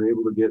fact that you're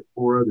able to get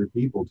four other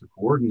people to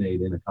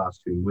coordinate in a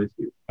costume with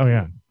you. Oh,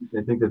 yeah.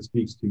 I think that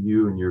speaks to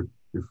you and your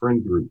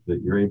friend group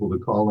that you're able to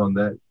call on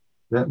that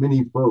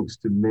many folks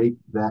to make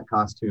that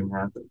costume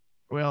happen.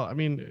 Well, I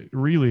mean,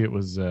 really, it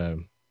was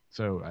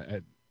so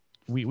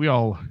we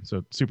all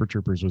so Super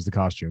Troopers was the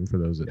costume for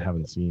those that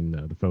haven't seen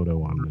the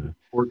photo on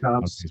Four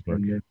cops Facebook.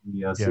 and then the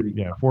Yeah, city.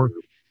 yeah, cop four.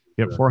 group.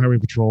 Yep, four highway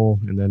patrol,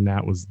 and then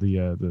Nat was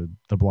the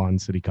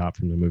blonde city cop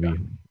from the movie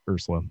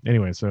Ursula.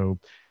 Anyway, so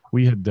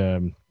we'd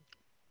kind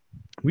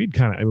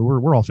of, I mean,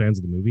 we're all fans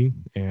of the movie,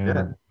 and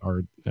Yeah.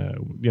 our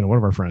one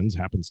of our friends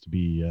happens to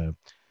be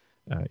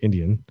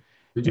Indian.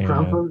 Did you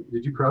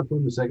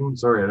crowdfund the second one?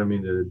 Sorry, I don't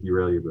mean to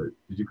derail you, but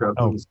did you crowdfund?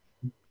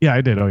 Oh, yeah,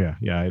 I did. Oh, yeah,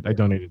 yeah, I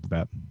donated to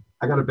that.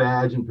 I got a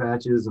badge and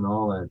patches and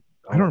all that.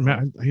 I don't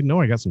remember. I know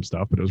I got some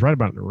stuff, but it was right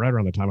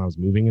around the time I was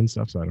moving and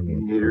stuff. So I don't know.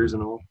 Meters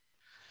and all.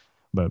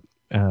 But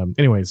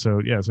anyway, so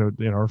yeah, so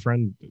our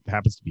friend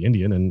happens to be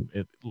Indian, and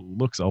it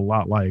looks a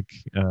lot like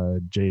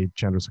Jay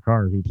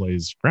Chandrasekhar, who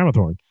plays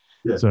Ramathorn.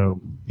 Yeah. So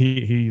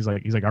he's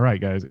like, all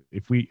right, guys,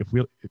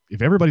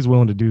 if everybody's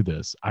willing to do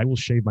this, I will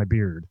shave my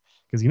beard,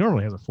 because he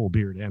normally has a full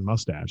beard and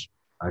mustache.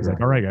 He's like,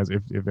 all right, guys,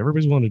 if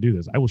everybody's willing to do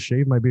this, I will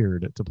shave my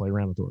beard to play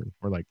Ramathorn.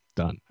 We're like,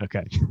 done.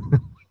 Okay.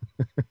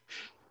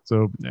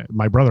 So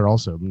my brother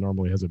also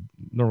normally has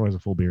a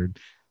full beard.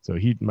 So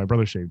my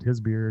brother shaved his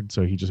beard,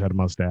 so he just had a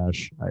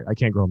mustache. I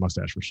can't grow a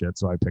mustache for shit,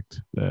 so I picked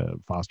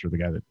Foster, the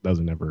guy that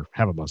doesn't ever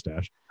have a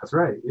mustache. That's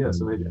right. Yeah. And,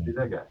 So maybe be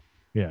that guy.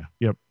 Yeah.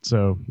 Yep.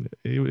 So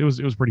it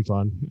was pretty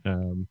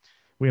fun.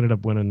 We ended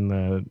up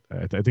winning.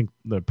 I think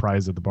the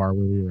prize at the bar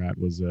where we were at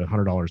was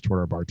 $100 toward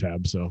our bar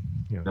tab. So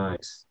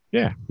Nice.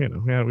 yeah,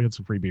 we had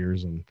some free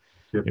beers, and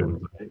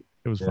Shipping,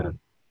 it was fun.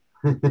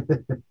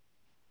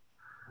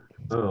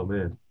 Oh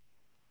man.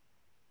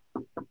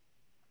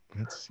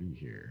 Let's see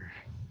here.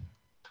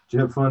 Did you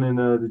have fun in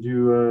did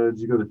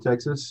you go to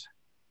Texas?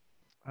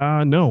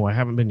 No, I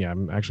haven't been yet.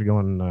 I'm actually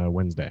going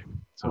Wednesday.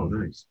 So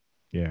nice.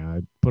 yeah, I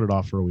put it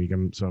off for a week.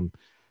 I'm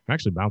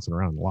actually bouncing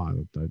around a lot.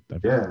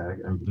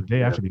 The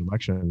day after the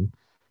election,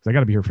 because I got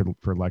to be here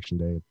for election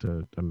day.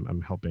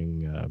 I'm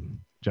helping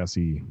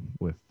Jesse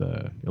with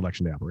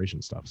election day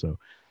operation stuff. So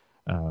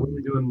what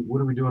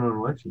are we doing on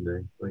election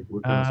day? Like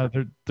what kind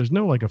of there's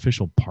no like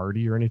official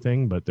party or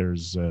anything, but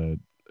there's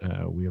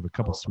we have a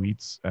couple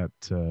suites at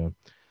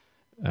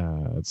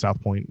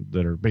South Point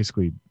that are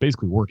basically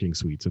working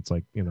suites. It's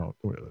like, you know,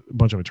 a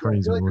bunch of Yeah, I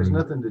attorneys feel in a like there's room.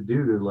 nothing to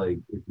do to like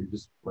if you're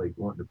just like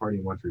wanting to party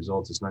and watch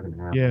results, it's not going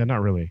to happen. Yeah,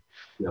 not really.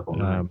 Be up all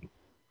night. Um,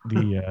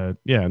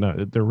 yeah,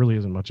 no, there really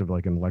isn't much of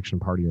like an election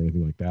party or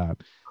anything like that.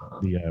 Uh,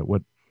 The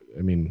what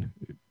I mean,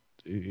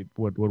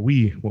 what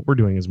we're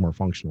doing is more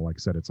functional. Like I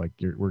said, it's like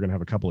we're gonna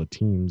have a couple of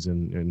teams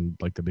in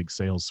like the big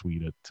sales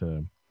suite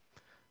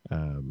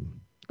um,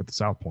 at the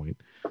South Point,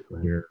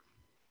 right. where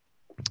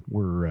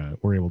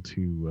we're able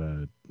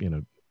to you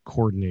know,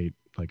 coordinate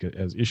like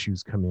as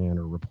issues come in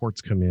or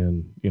reports come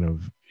in, you know,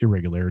 of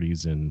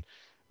irregularities in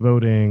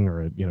voting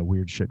or, you know,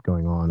 weird shit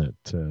going on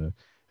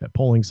at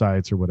polling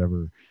sites or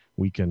whatever.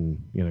 We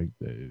can, you know,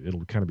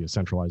 it'll kind of be a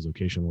centralized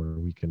location where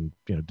we can,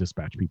 you know,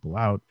 dispatch people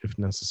out if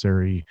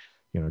necessary,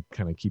 you know,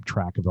 kind of keep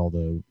track of all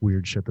the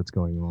weird shit that's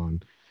going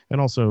on,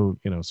 and also,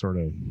 you know, sort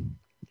of,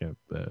 you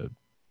know,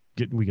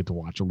 we get to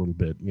watch a little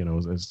bit, you know,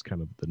 as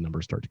kind of the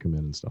numbers start to come in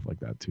and stuff like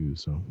that too.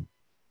 So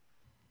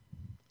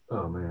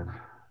Oh man,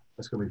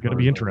 that's gonna be going to fun.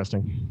 be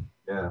interesting.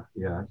 Yeah,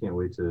 yeah, I can't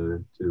wait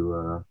to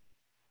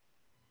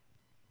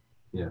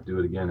yeah, do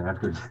it again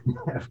after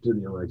after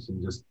the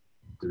election, just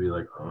to be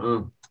like,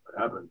 oh,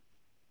 what happened?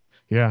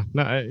 Yeah,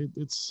 no,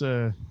 it's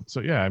so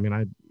yeah. I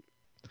mean,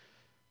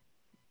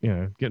 you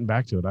know, getting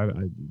back to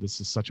it, this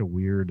is such a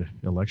weird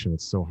election.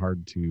 It's so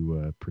hard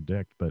to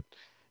predict, but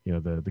you know,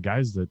 the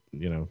guys that,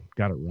 you know,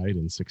 got it right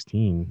in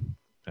 16,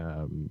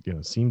 you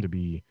know, seem to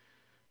be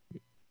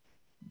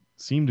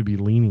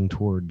leaning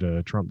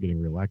toward Trump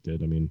getting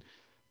reelected. I mean,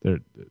 there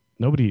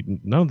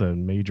none of the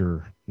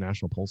major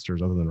national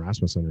pollsters other than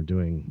Rasmussen are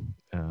doing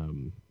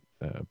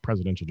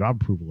presidential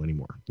job approval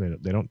anymore.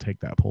 They don't take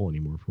that poll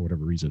anymore for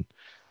whatever reason.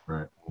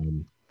 Right.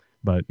 Um,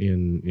 but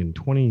in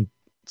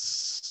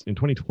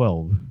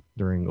 2012,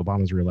 during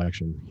Obama's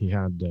reelection, he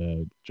had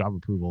job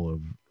approval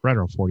of right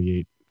around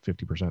 48-50%,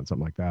 something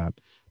like that.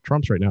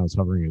 Trump's right now is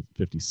hovering at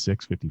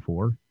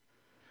 56-54,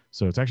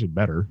 so it's actually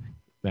better.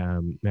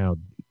 Now,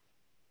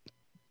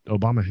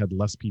 Obama had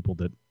less people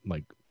that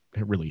like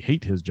really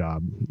hate his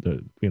job,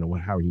 you know,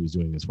 how he was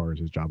doing as far as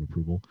his job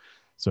approval.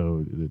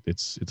 So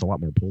it's a lot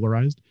more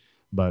polarized.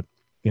 But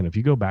you know, if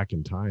you go back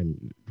in time,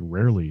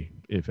 rarely,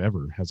 if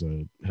ever, has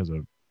a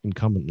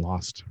incumbent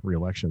lost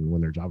reelection when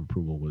their job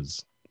approval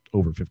was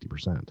over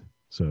 50%.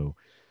 So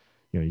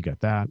you know, you got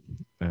that.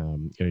 You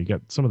know, you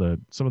got some of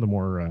the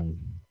more um,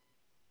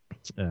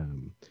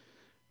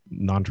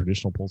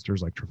 non-traditional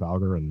pollsters like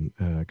Trafalgar and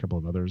a couple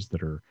of others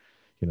that are,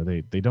 you know,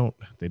 they don't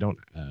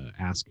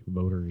ask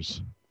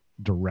voters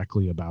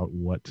directly about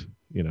what,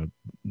 you know,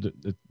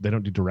 they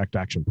don't do direct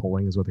action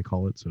polling is what they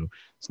call it. So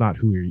it's not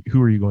who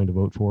are you going to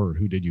vote for or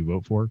who did you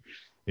vote for.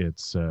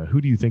 It's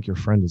who do you think your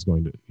friend is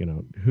going to, you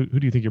know, who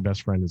do you think your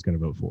best friend is going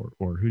to vote for,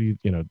 or who do you,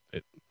 you know,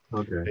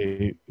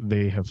 Okay.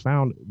 they have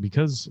found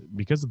because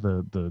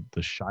of the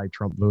shy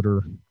Trump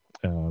voter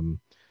um,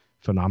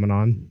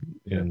 phenomenon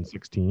Yeah. in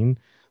 16,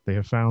 they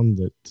have found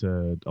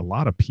that a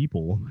lot of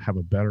people have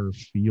a better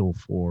feel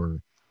for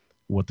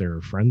what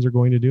their friends are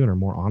going to do and are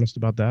more honest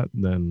about that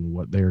than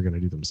what they are going to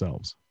do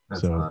themselves.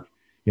 That's So, hot.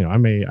 you know, I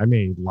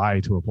may lie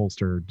to a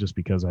pollster just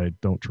because I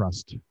don't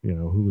trust, you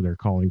know, who they're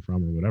calling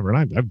from or whatever.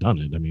 And I've done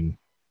it. I mean,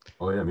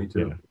 Oh yeah, me yeah,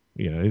 too.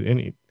 you know,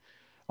 any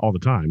all the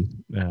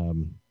time.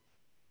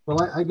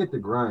 Well, I get the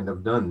grind.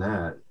 I've done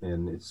that,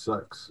 and it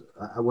sucks.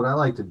 What I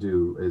like to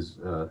do is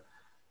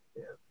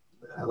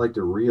I like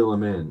to reel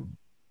them in,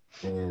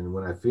 and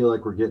when I feel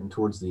like we're getting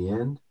towards the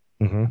end,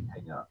 I Mhm.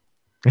 hang up.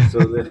 So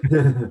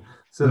that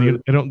so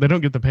They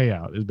don't get the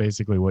payout is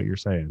basically what you're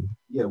saying.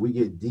 yeah, we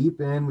get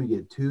deep in. We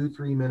get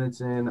 2-3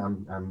 minutes in.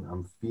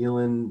 I'm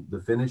feeling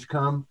the finish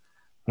come.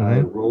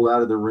 I Hmm. roll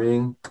out of the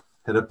ring,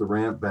 head up the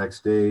ramp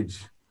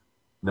backstage.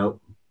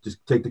 Nope,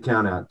 just take the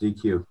count out.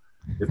 DQ.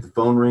 If the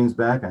phone rings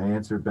back, I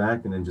answer it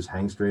back, and then just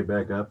hang straight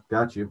back up.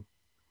 Got you.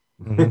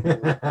 Hmm.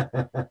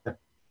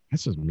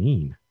 That's just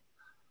mean,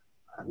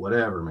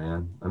 Whatever,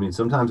 man. I mean,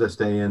 sometimes I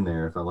stay in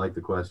there if I like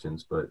the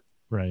questions, but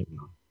right?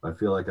 I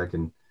feel like I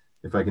can,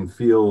 if I can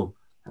feel,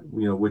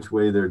 which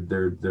way they're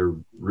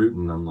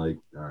rooting. I'm like,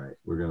 all right,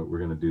 we're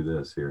gonna do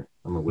this here.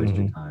 I'm gonna waste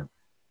your Hmm. time.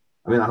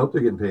 I mean, I hope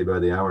they're getting paid by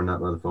the hour,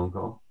 not by the phone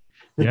call.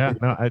 Yeah,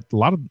 no, a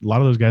lot of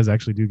those guys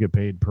actually do get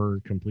paid per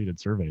completed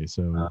survey.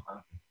 So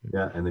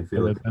Yeah, and they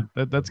feel it.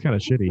 that's kind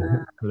of shitty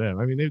for them.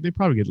 I mean, they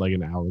probably get like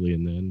an hourly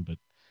and then, but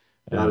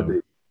Gotta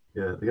be.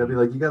 Yeah, they gotta be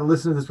like, you gotta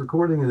listen to this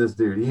recording of this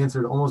dude. He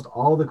answered almost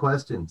all the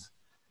questions.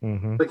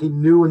 hmm. Like he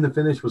knew when the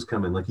finish was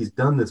coming. Like he's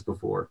done this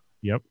before.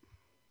 Yep.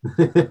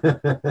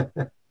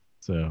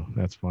 So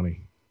that's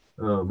funny.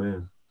 Oh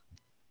man,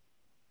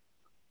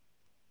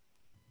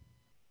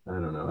 I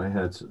don't know. I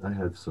had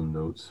some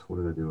notes. What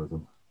did I do with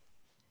them?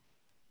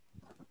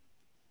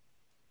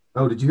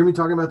 Oh, did you hear me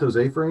talking about those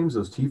A-frames,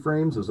 those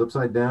T-frames, those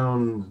upside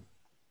down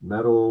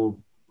metal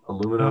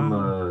aluminum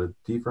Uh,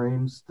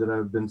 T-frames that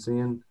I've been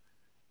seeing?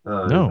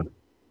 Uh, no.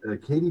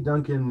 Katie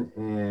Duncan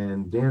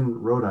and Dan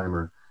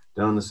Rodheimer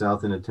down in the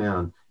south end of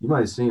town. You might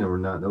have seen them or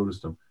not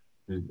noticed them.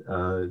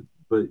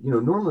 But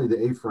normally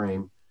the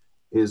A-frame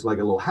is like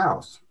a little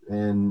house,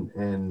 and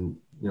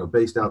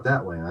based out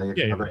that way. And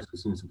Yeah, yeah. I've actually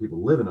seen some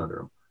people living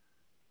under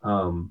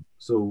them.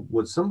 So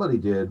what somebody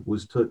did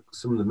was took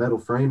some of the metal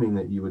framing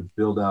that you would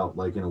build out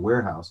like in a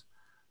warehouse,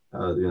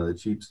 the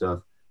cheap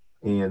stuff,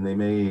 and they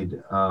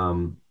made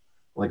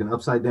like an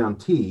upside down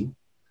T,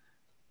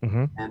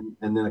 Hmm. and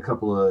then a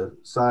couple of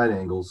side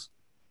angles,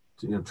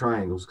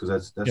 triangles, because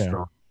that's Yeah.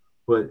 strong.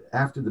 But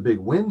after the big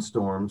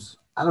windstorms,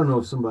 I don't know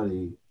if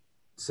somebody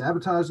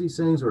sabotaged these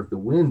things or if the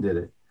wind did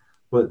it,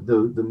 but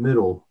the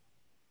middle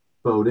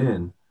bowed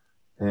in,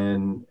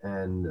 and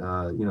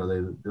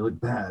they look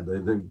bad.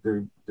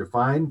 They're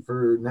fine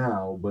for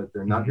now, but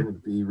they're not Hmm. going to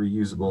be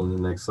reusable in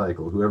the next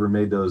cycle. Whoever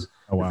made those,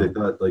 Oh if they wow.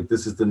 thought like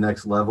this is the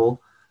next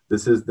level,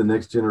 this is the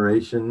next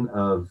generation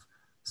of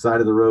side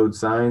of the road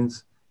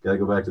signs, got to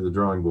go back to the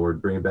drawing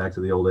board, bring it back to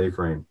the old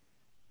A-frame,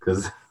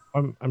 because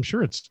I'm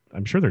sure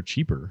they're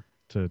cheaper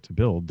to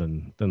build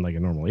than like a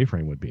normal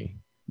A-frame would be.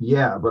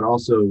 yeah. But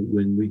also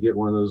when we get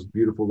one of those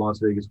beautiful Las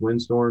Vegas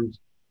windstorms,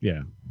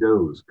 Yeah.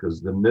 goes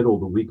because the middle,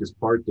 the weakest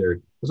part there.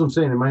 That's what I'm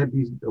saying. It might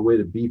be a way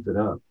to beef it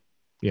up,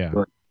 Yeah.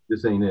 but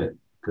this ain't it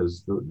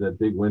because that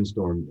big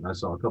windstorm. I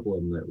saw a couple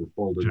of them that were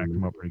folded in Jack the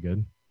them up middle. pretty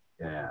good.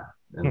 Yeah,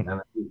 Hmm.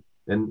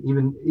 and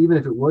even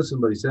if it was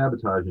somebody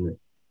sabotaging it,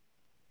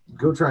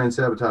 go try and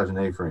sabotage an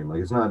A-frame.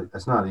 Like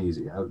it's not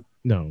easy.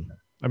 No.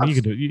 I mean, I've you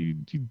could do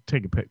you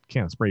take a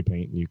can of spray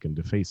paint and you can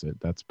deface it.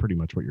 That's pretty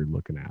much what you're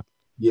looking at.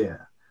 yeah,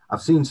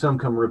 I've seen some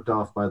come ripped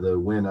off by the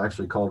wind. I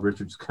actually called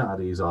Richard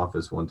Scotty's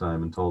office one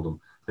time and told him,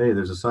 "Hey,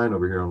 there's a sign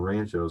over here on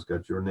Rancho. It's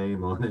got your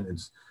name on it.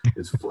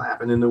 It's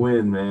flapping in the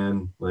wind,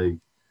 man. Like,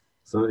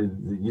 so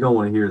you don't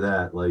want to hear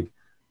that. Like,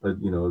 a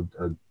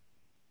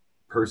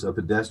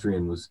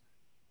pedestrian was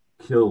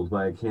killed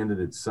by a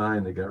candidate's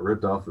sign that got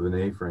ripped off of an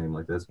A-frame.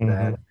 Like, that's Hmm.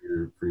 bad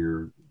for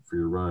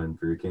your run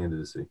for your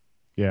candidacy.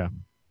 Yeah.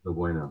 No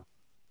bueno."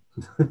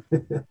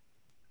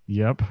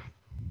 Yep.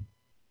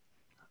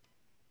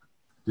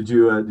 Did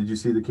you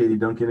see the Katie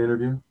Duncan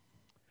interview?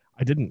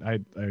 I didn't.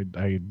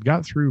 I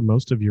got through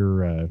most of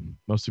your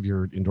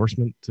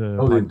endorsement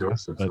Oh, the podcast,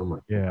 endorsements. but Oh my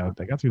yeah,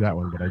 God. I got through that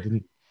one, but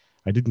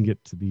I didn't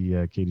get to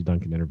the Katie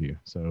Duncan interview.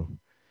 So,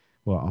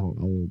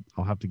 well,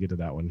 I'll have to get to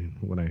that one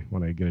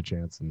when I get a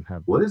chance and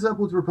have. What is up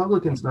with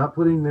Republicans not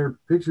putting their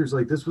pictures?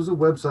 Like this was a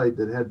website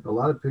that had a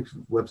lot of pictures.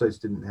 Websites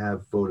didn't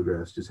have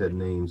photographs, just had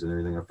names and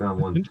everything. I found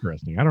That's one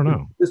interesting. I don't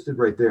know. listed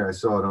right there. I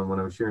saw it on when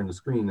I was sharing the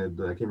screen. And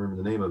I can't remember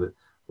the name of it,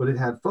 but it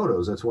had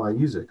photos. That's why I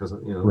use it because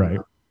Right.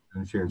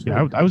 I'm sharing Yeah,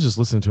 screen. I was just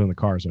listening to it in the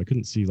car, so I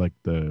couldn't see like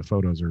the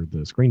photos or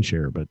the screen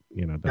share. But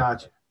that.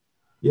 Gotcha.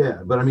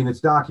 Yeah, but I mean, it's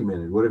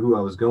documented who I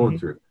was going Mhm.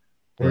 through,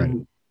 Right.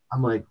 and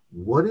I'm like,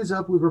 what is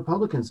up with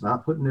Republicans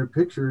not putting their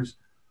pictures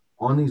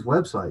on these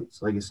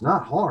websites? Like, it's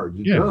not hard.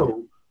 You Yeah.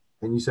 go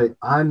and you say,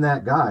 I'm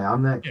that guy.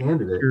 I'm that Yeah.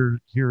 candidate.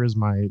 Here is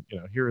my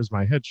here is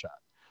my headshot.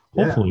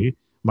 Yeah. Hopefully,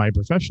 my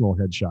professional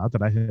headshot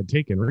that I had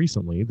taken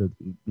recently that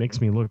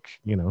makes me look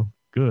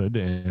good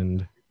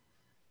and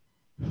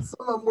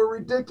Some of them were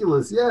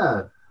ridiculous.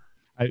 Yeah.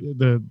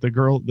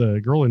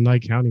 the girl in Nye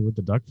County with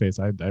the duck face.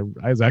 I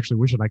was actually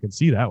wishing I could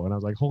see that one. I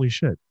was like, holy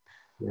shit,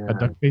 a Yeah.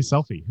 duck face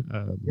selfie.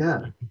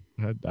 Yeah.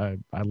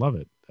 I love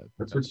it. That's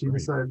what That's she great.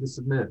 decided to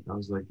submit. I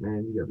was like,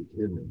 man, you gotta be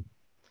kidding me.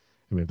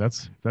 I mean,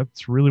 that's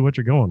really what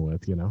you're going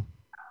with.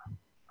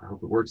 I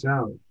hope it works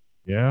out.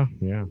 Yeah,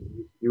 yeah.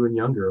 You and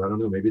younger. I don't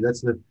know. Maybe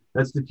that's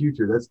the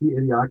future. That's the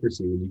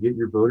idiocracy when you get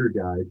your voter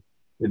guide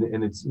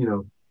and it's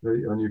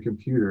on your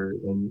computer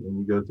and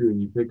you go through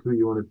and you pick who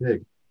you want to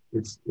pick.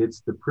 It's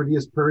the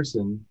prettiest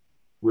person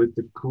with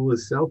the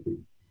coolest selfie.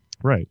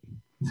 Right.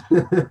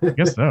 I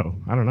guess so.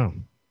 I don't know.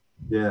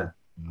 Yeah.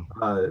 No.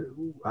 Uh,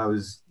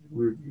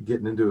 we were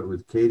getting into it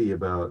with Katie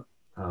about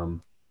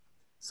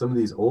some of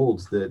these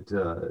olds that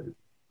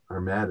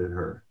are mad at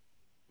her.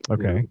 You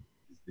know, Okay.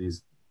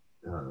 these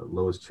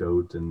Lois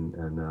Choate and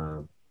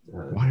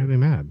Why are they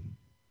mad?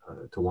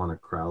 Tawana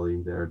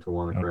Crowley there,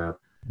 Tawana Oh, Crap,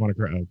 want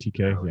to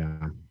TK? Crowley,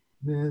 Yeah.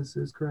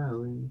 Mrs.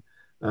 Crowley.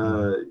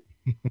 Mm.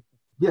 Uh,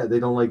 yeah, they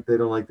don't like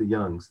the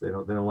youngs. They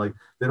don't like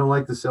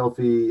the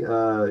selfie.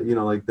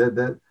 Like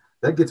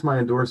that gets my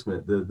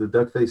endorsement. The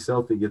duck face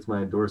selfie gets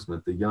my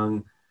endorsement. The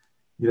young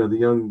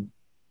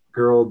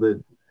girl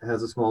that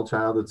has a small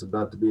child that's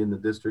about to be in the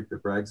district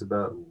that brags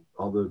about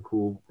all the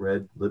cool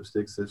red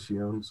lipsticks that she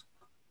owns.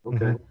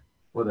 Okay, Hmm.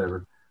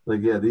 whatever.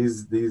 Like, yeah,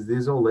 these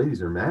old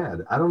ladies are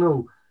mad. I don't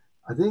know.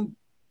 I think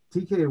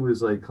TK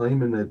was like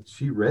claiming that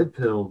she red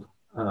pilled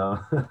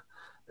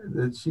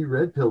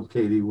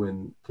Katie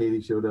when Katie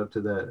showed up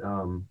to that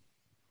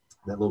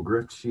little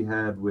grift she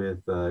had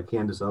with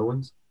Candace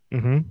Owens.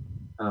 Hmm.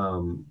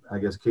 I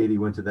guess Katie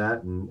went to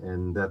that,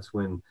 and that's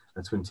when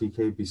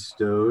TK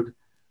bestowed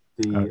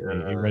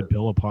the A red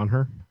pill upon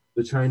her.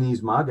 the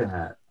Chinese MAGA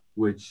hat,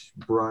 which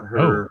brought Oh,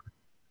 her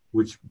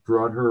which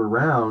brought her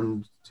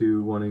around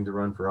to wanting to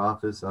run for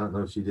office. I don't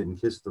know if she didn't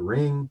kiss the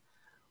ring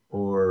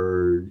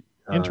or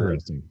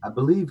interesting. I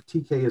believe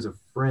TK is a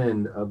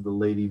friend of the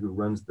lady who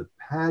runs the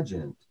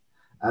pageant.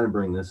 I didn't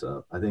bring this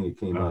up. I think it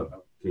came Oh,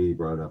 up. Katie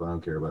brought it up. I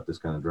don't care about this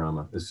kind of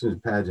drama. As soon as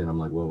pageant, I'm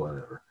like, well,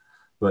 whatever.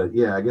 But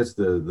yeah, I guess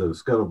the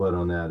scuttlebutt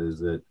on that is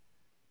that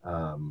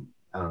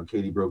I don't know,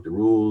 Katie broke the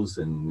rules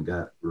and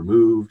got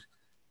removed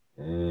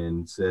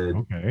and said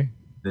Okay.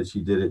 that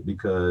she did it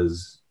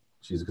because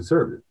she's a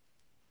conservative.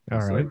 All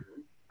It's like, right.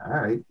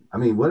 all right. I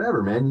mean,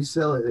 whatever, man. You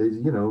sell it.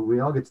 We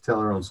all get to tell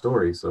our own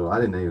story. So I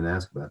didn't even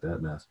ask about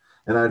that mess.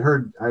 And I'd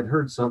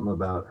heard something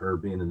about her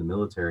being in the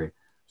military.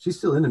 She's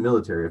still in the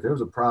military. If there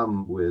was a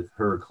problem with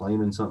her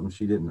claiming something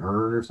she didn't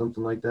earn or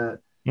something like that,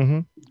 Mm-hmm.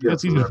 she'd be up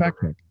It's for easy to fact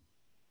reprimand. check.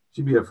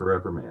 She'd be up for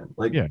reprimand.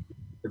 Like Yeah.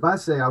 if I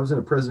say I was in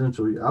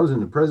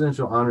the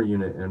presidential honor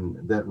unit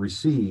and that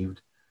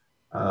received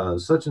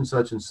such and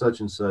such and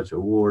such and such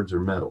awards or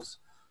medals.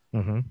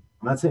 Mm-hmm. I'm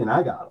not saying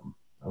I got them.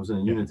 I was in a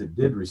Yeah. unit that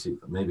did receive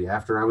them, maybe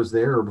after I was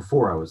there or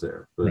before I was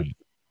there. But Right.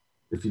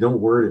 if you don't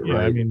word it Yeah.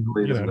 I right, mean,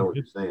 somebody doesn't know what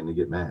you're saying, they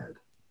get mad.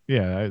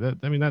 yeah.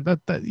 I mean,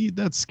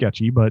 that's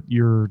sketchy, but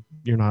you're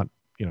not,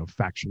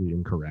 factually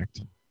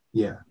incorrect.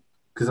 Yeah,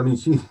 because I mean,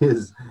 she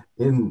is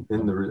in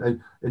the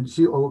and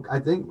she. Oh, I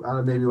think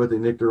maybe what they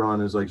nicked her on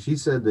is like she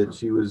said that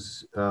she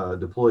was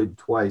deployed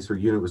twice. Her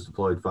unit was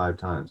deployed 5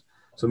 times.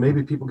 So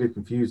maybe people get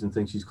confused and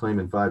think she's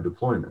claiming 5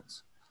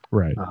 deployments.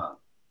 Right. Uh,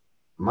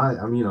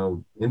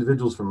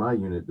 individuals from my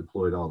unit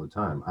deployed all the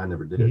time. I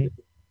never did. Mhm.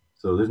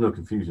 So there's no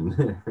confusion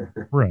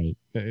there. Right.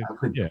 I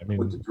Yeah. I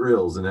went to mean,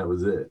 drills and that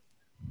was it.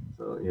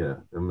 So yeah,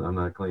 I'm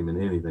not claiming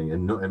anything.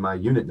 And no, and my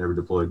unit never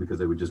deployed because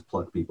they would just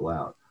pluck people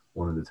out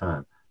one at a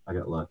time. I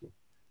got lucky.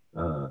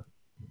 Uh,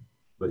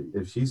 but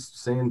if she's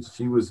saying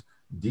she was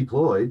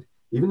deployed,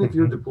 even if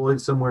you're mhm.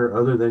 deployed somewhere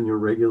other than your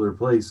regular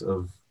place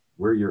of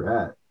where you're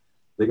at,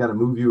 they got to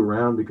move you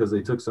around because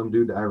they took some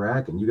dude to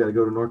Iraq and you got to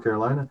go to North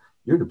Carolina.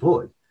 You're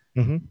deployed.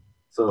 Mhm.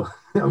 So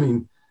I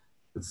mean,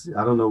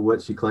 I don't know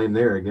what she claimed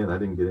there. Again, I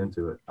didn't get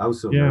into it. I was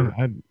so Yeah.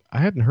 nervous. I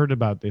hadn't heard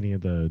about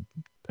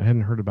I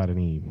hadn't heard about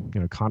any,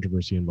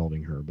 controversy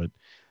involving her, but,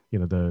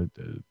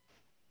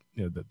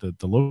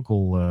 the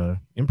local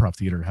improv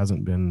theater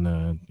hasn't been,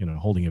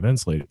 holding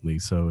events lately.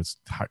 So it's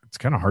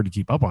kind of hard to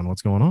keep up on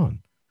what's going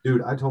on.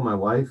 Dude, I told my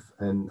wife,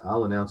 and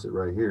I'll announce it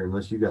right here,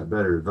 unless you got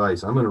better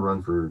advice. I'm going to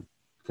run for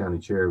county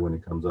chair when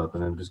it comes up,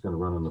 and I'm just going to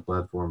run on the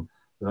platform,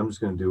 and I'm just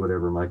going to do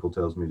whatever Michael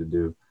tells me to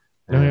do.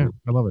 Oh yeah. And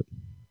I love it.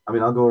 I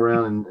mean, I'll go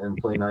around and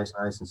play nice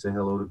and say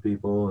hello to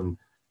people, and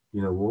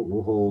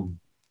we'll hold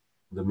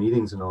the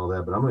meetings and all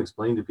that. But I'm going to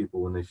explain to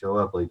people when they show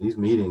up, like these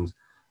meetings.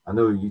 I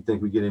know you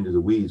think we get into the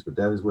weeds, but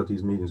that is what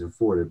these meetings are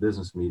for. They're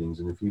business meetings,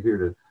 and if you're here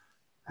to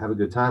have a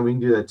good time, we can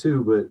do that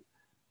too. But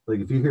like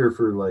if you're here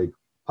for like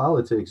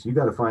politics, you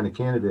got to find a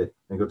candidate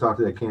and go talk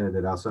to that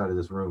candidate outside of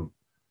this room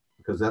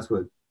because that's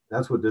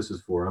what this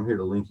is for. I'm here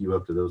to link you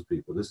up to those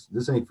people.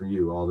 This ain't for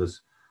you. All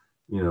this,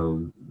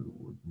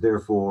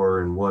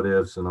 therefore and what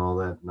ifs and all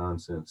that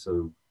nonsense.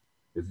 So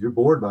if you're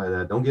bored by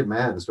that, don't get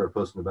mad and start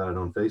posting about it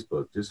on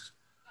Facebook. Just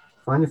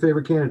find your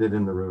favorite candidate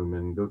in the room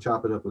and go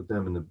chop it up with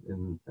them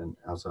in and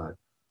outside.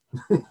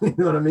 You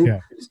know what I mean? Yeah.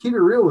 Just keep it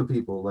real with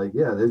people. Like,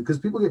 yeah, because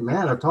people get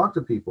mad. I've talked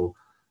to people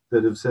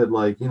that have said,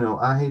 like,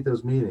 I hate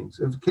those meetings.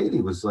 If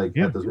Katie was like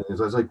Yeah. at those meetings,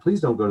 I was like,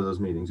 please don't go to those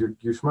meetings.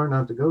 You're smart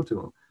not to go to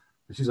them.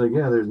 But she's like,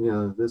 yeah, there's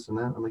this and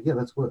that. I'm like, yeah,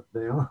 that's what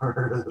they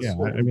are. That's Yeah.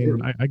 what I we mean,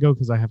 do. I go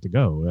because I have to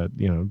go.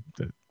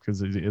 Because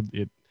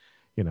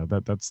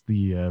that's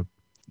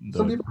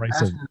Some the people are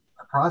price of. passionate about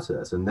the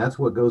process, and that's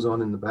what goes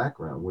on in the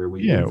background where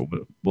we Yeah.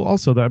 influence. Well,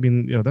 also that I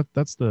mean,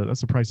 that's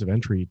the price of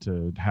entry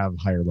to have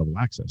higher level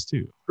access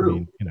too. I True.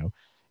 mean,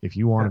 if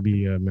you want Yeah, to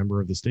be a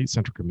member of the state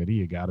central committee,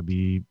 you got to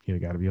be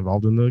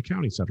involved in the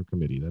county central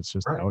committee. That's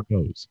just right. how it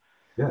goes.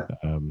 Yeah.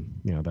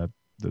 That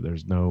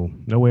there's no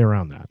way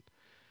around that.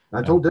 I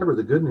Uh, told Deborah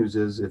the good news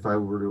is if I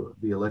were to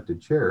be elected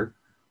chair,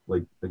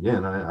 like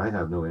again, I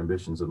have no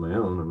ambitions of my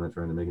own. I'm not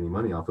trying to make any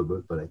money off of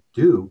it, but I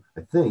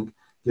think,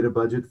 get a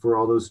budget for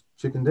all those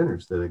chicken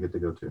dinners that I get to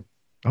go to.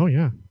 oh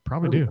yeah,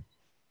 probably That'd be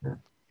do. nice.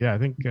 Yeah.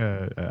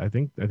 Yeah, I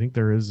think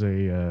there is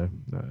a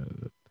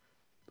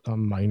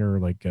minor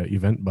like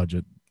event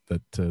budget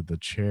that the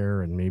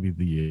chair and maybe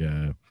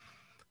the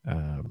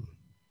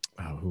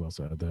who else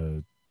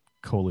the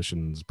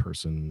coalitions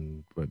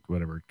person,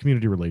 whatever,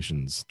 community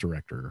relations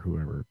director,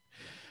 whoever.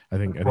 I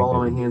think Fall they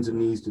on my can. hands and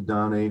knees to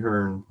Don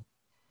Ahern,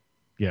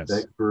 Yes.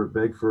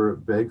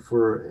 beg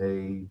for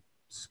a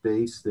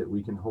space that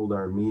we can hold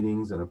our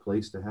meetings and a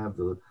place to have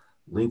the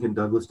Lincoln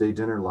Douglas Day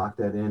dinner. Lock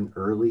that in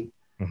early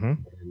Hmm.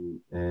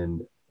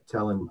 and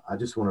tell him I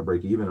just want to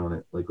break even on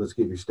it. Like let's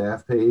get your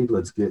staff paid,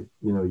 let's get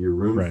your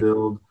room Right.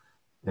 filled,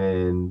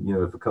 and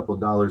if a couple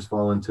of dollars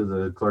fall into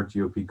the Clark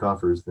GOP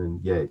coffers, then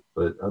yay.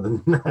 But other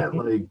than that,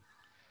 like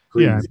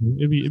Yeah, I please,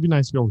 mean, it'd be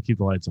nice to be able to keep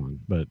the lights on,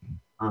 but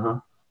uh-huh.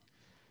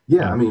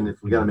 Yeah, uh, I mean,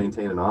 if we you got to know,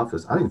 maintain an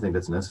office, I don't even think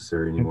that's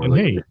necessary and, anymore. and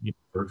Like hey,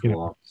 virtual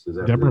offices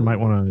after Deborah might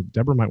want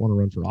to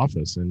run for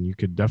office, and you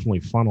could definitely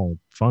funnel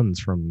funds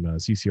from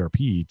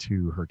CCRP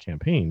to her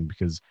campaign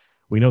because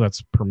we know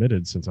that's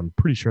permitted. Since I'm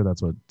pretty sure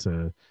that's what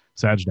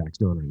Sajdak's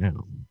doing right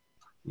now.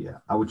 yeah,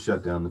 I would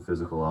shut down the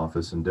physical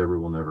office, and Deborah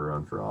will never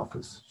run for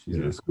office. She's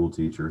Yeah. a school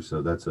teacher,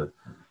 so that's a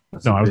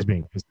No, I was big.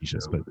 being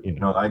facetious, but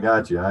No, I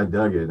got you. I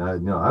dug it.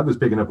 I was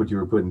picking up what you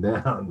were putting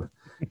down.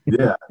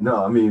 Yeah,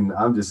 no, I mean,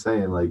 I'm just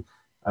saying, like,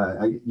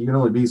 you can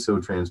only be so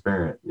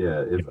transparent.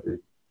 Yeah, if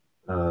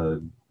uh,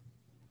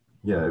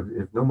 yeah,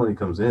 if no money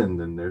comes in,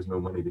 then there's no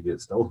money to get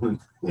stolen.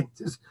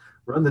 Just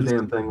run the Just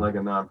damn thing like a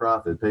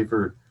nonprofit. Pay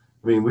for,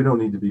 I mean, we don't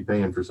need to be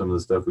paying for some of the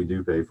stuff we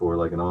do pay for,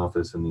 like an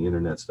office and the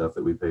internet stuff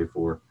that we pay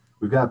for.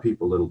 We've got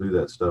people that'll do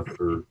that stuff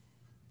for,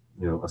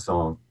 a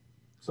song.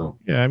 So,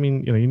 yeah, I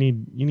mean, you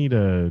need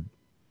to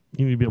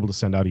be able to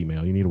send out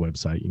email. You need a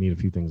website. You need a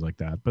few things like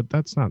that, but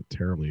that's not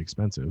terribly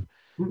expensive.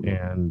 mm,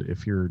 And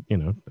if you're,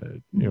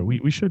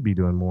 we should be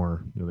doing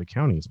more. The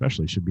county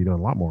especially should be doing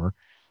a lot more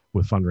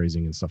with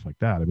fundraising and stuff like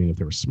that. I mean, if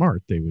they were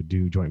smart, they would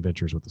do joint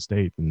ventures with the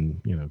state,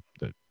 and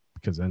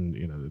because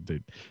then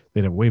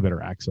they'd have way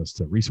better access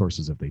to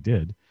resources if they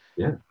did.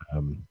 yeah,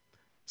 Um, we're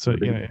so the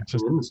biggest it's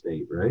just county in the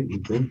state, right? You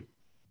think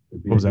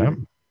it'd be what a was good,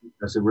 that?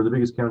 I said, we're the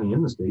biggest county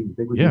in the state. You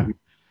think we'd be a Yeah, huge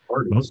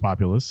most parties?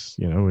 populous.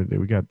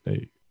 We got.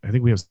 I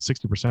think we have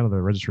 60% of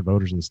the registered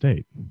voters in the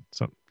state.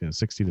 So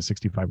 60 to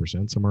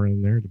 65%, somewhere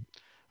in there.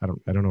 I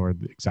don't know where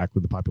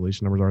exactly the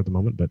population numbers are at the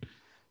moment, but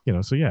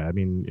so yeah, I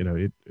mean,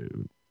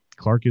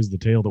 Clark is the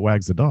tail that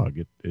wags the dog.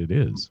 It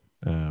is.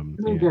 I mean,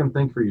 And damn,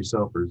 think for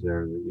yourselfers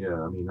there. Yeah,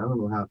 I mean, I don't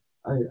know how.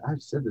 I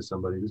said to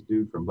somebody, this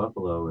dude from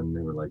Buffalo, and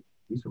they were like,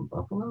 he's from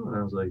Buffalo? And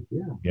I was like,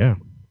 yeah. yeah,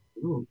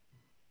 Ooh.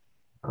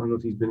 I don't know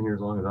if he's been here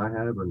as long as I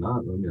have or not.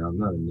 I mean, I'm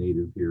not a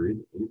native here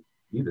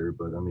either,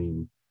 but I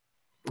mean,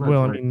 I'm not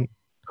well, I trying. mean,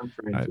 I'm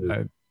trying I, to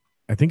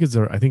I, I think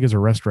his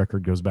arrest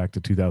record goes back to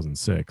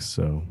 2006.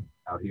 So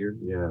out here.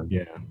 Yeah,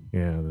 yeah,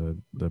 yeah,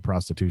 the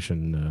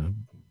prostitution.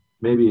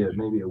 maybe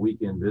a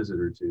weekend visit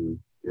or two.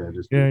 Yeah,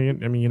 just to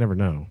I mean, you never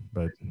know,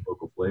 but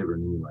local flavor,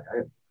 and then you're like, I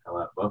got the hell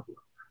out of Buffalo.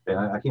 Hey,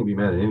 I can't be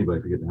mad at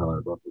anybody for getting the hell out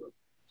of Buffalo.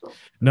 So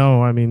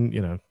no, I mean,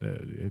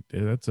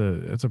 that's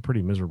a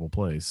pretty miserable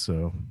place.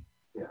 So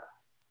yeah,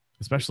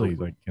 especially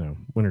like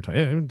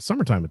wintertime,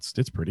 summertime,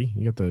 it's pretty.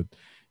 You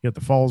got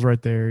the falls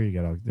right there. You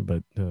got all,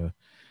 but you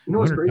know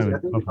what's crazy? I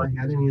wintertime think if Buffalo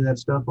I had is any of that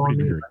stuff on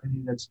pretty me, if dreary. I had any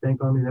of that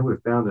stink on me, they would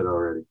have found it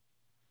already.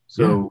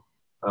 Yeah. So,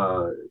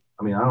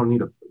 I mean, I don't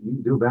need you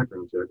can do a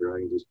background check, or I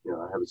can just,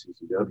 I have a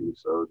CCW,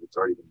 so it's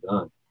already been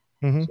done.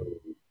 Hmm. So,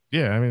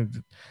 Yeah. I mean,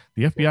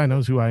 the FBI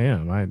knows who I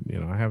am. I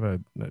have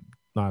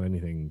not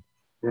anything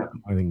yeah,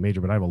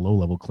 major, but I have a low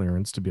level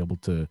clearance to be able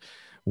to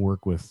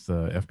work with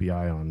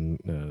FBI on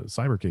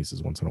cyber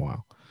cases once in a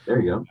while.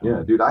 there you go. Yeah,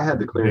 Um, dude, I had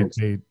the they, clearance.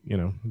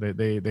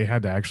 they, they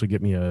had to actually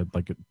get me a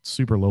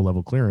super low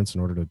level clearance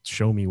in order to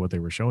show me what they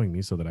were showing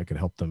me so that I could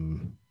help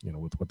them,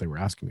 with what they were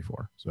asking me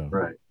for. So,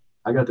 Right.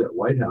 I got that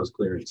White House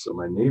clearance, so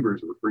my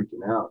neighbors were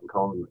freaking out and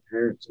calling my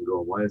parents and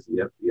going, "Why is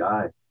the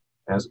FBI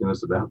asking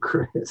us about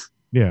Chris?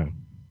 yeah.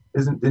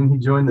 Didn't he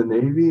join the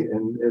Navy?"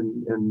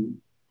 And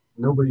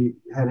nobody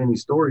had any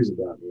stories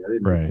about me. I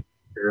didn't Right.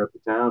 tear up the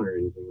town or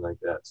anything like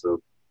that.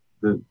 So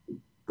the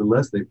the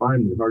less they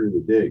find, the harder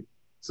to dig.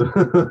 So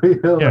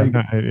Yeah. like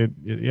No,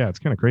 yeah, it's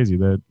kind of crazy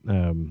that,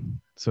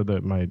 so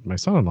that my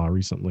son-in-law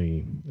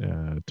recently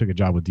took a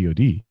job with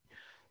DOD.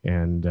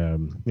 And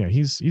yeah,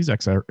 he's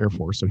ex Air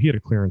Force, so he had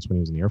a clearance when he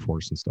was in the Air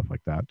Force and stuff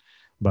like that.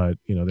 But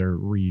they're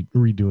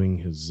redoing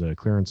his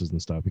clearances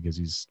and stuff because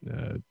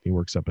he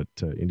works up at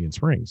Indian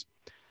Springs,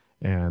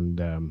 and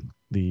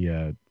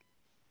the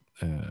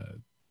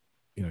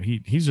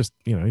he's just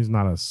he's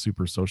not a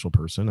super social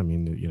person. I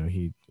mean,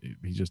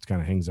 he just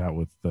kind of hangs out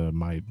with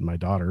my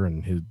daughter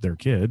and their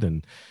kid,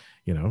 and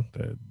you know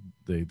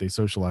they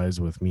socialize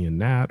with me and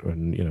Nat,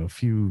 and a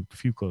few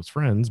close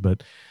friends.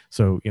 But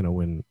so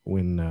when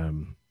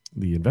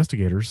the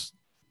investigators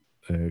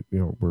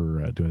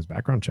were doing his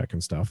background check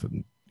and stuff,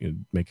 and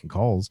making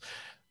calls,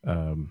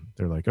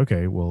 they're like,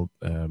 okay, well,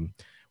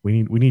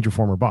 we need your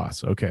former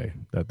boss. Okay,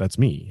 that's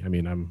me. I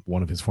mean, I'm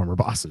one of his former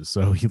bosses,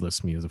 so he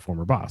lists me as a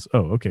former boss.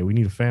 Oh, okay, we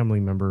need a family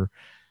member.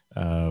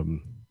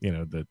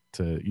 That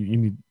you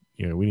need.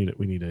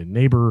 We need a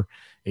neighbor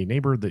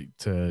that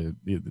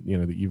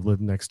that you've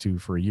lived next to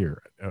for a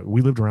year.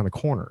 We lived around the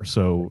corner,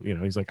 so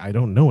he's like, I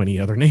don't know any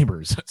other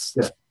neighbors.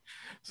 yeah,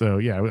 So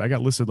yeah, I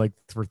got listed like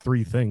for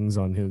three things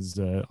on his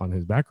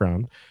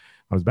background,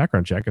 on his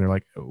background check, and they're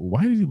like,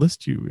 "Why did he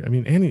list you? I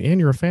mean, and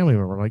you're a family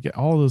member." I'm like, yeah,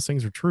 all of those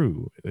things are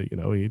true.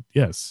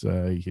 Yes,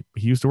 he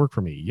used to work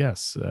for me.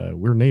 Yes,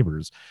 we're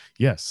neighbors.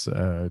 Yes,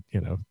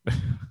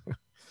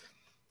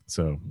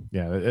 So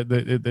yeah,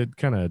 it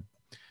kind of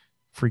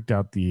freaked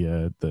out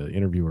the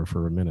interviewer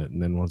for a minute,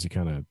 and then once he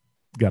kind of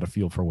got a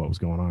feel for what was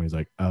going on, he's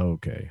like, "Oh,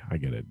 okay, I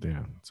get it."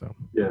 Yeah, so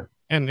yeah.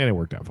 and it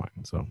worked out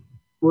fine. So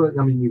Well,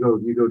 I mean, you go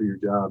to your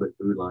job at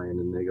Food Lion,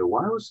 and they go,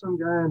 "Why was some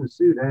guy in a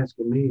suit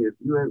asking me if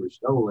you ever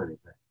stole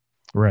anything?"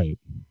 right,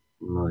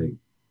 I'm like,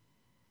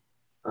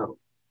 "Oh,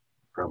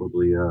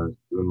 probably doing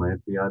my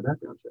FBI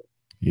background check."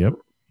 yep.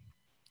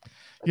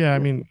 Yeah, I Yeah,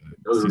 mean,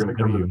 know they were going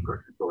to come to the CCW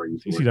grocery store I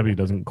used to work CCW at.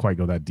 doesn't quite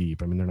go that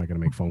deep. I mean, they're not going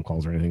to make phone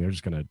calls or anything. They're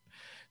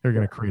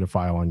gonna Yeah, create a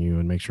file on you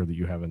and make sure that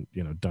you haven't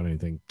done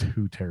anything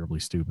too terribly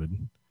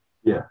stupid.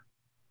 yeah.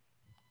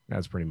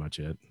 That's pretty much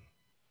it.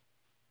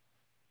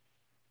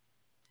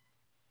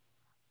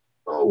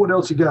 Oh, what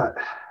else you got?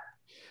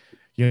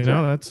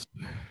 That's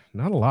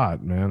not a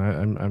lot, man.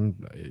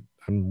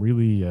 I'm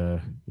really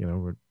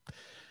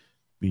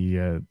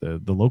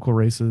the local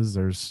races,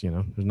 there's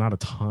not a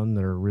ton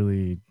that are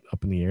really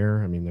up in the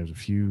air. I mean, there's a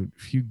few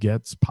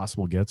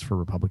possible gets for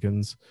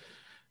Republicans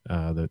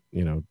that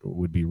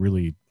would be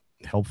really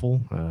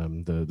helpful.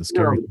 The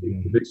scary The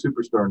thing. big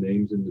superstar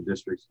names in the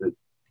districts that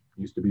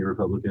used to be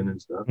Republican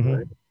and stuff, Mhm.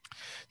 right?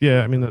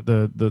 Yeah, I mean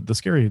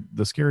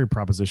the scary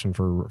proposition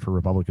for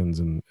Republicans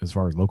and as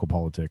far as local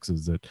politics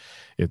is that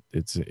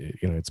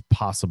it's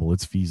possible,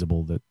 it's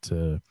feasible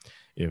that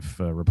if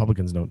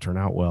Republicans don't turn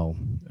out well,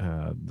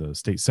 the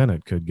state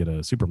Senate could get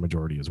a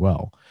supermajority as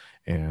well,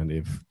 and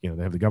if they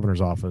have the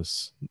governor's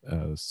office,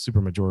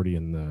 supermajority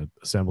in the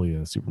Assembly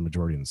and a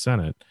supermajority in the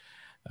Senate,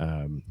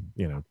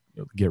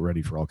 get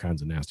ready for all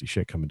kinds of nasty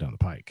shit coming down the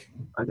pike.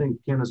 I think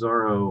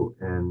Canizaro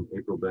and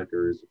April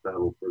Becker is a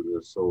battle for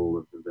the soul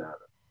of Nevada.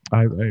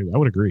 I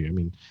would agree. I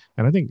mean,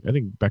 and I think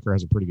Becker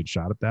has a pretty good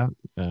shot at that.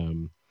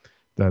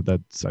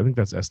 I think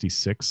that's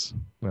SD6.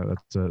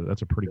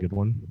 That's a pretty good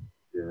one.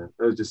 Yeah,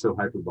 that was just so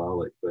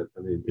hyperbolic, but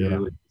I mean, it Yeah.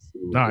 really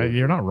No,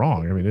 you're not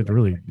wrong. I mean, it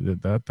really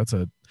that's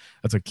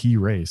a key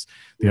race.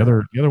 The Yeah.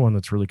 other one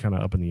that's really kind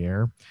of up in the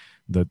air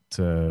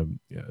that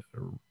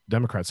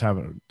Democrats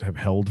have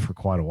held for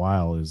quite a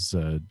while is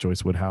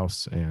Joyce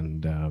Woodhouse,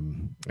 and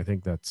I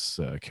think that's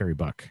Carrie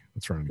Buck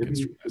that's running If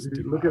against. if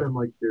you look at them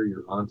like they're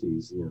your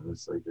aunties,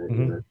 it's like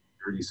that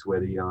dirty,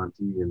 sweaty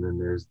auntie, and then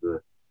there's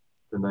the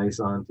nice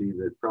auntie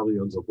that probably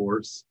owns a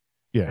horse.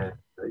 Yeah.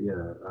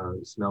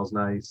 And, smells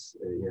nice.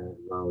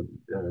 Well,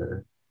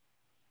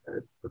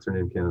 what's her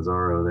name?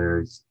 Canizaro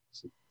there.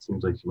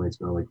 Seems like she might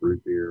smell like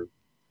root beer or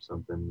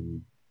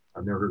something.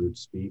 I've never heard her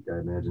speak. I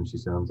imagine she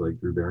sounds like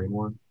Drew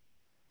Barrymore.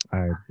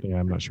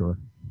 I'm not sure.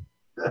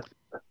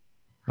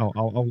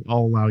 I'll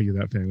allow you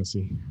that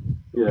fantasy.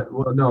 Yeah,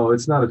 well, no,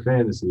 it's not a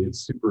fantasy. It's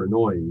super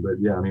annoying. But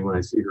yeah, I mean, when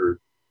I see her,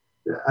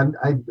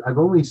 I've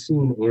only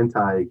seen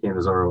anti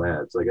Canizaro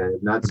ads. Like I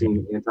have not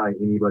seen anti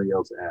anybody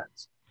else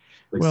ads.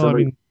 Like well, I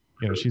mean,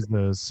 she's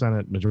the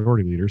Senate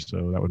Majority Leader,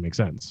 so that would make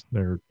sense.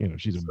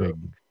 She's a big.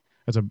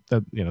 That's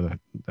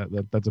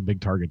a big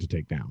target to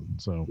take down.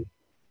 So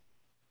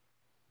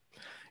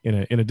in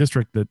a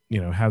district that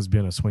has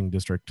been a swing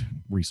district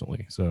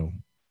recently. So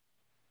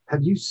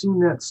have you seen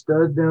that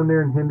stud down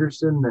there in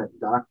Henderson? That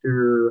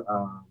doctor?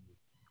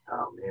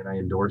 Oh man, I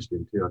endorsed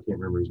him too. I can't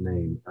remember his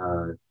name.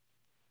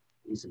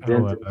 He's a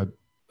dentist.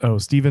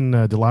 Stephen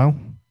Delisle.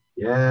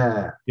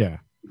 Yeah.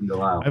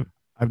 Delisle.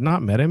 I've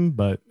not met him,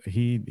 but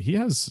he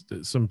has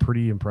some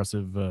pretty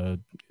impressive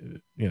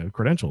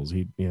credentials.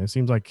 He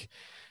seems like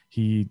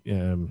he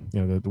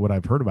what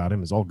I've heard about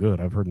him is all good.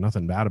 I've heard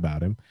nothing bad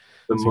about him.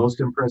 The most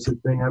impressive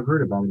thing I've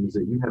heard about him is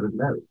that you haven't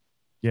met him.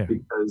 Yeah,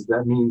 because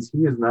that means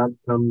he has not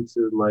come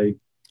to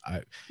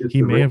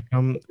he may have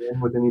come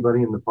with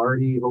anybody in the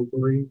party.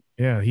 Hopefully,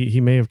 yeah, he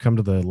may have come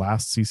to the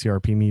last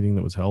CCRP meeting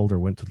that was held or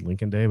went to the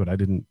Lincoln Day, but I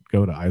didn't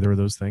go to either of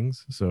those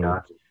things. So,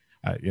 gotcha.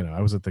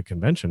 I was at the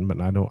convention, but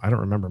I don't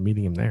remember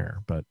meeting him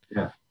there. But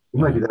yeah, he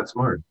might be that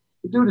smart.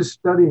 The dude is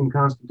studying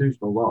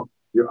constitutional law.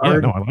 I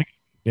like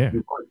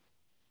it.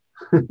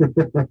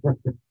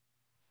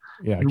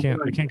 Yeah, I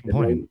can't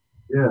complain.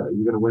 Yeah,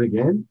 you're gonna win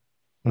again.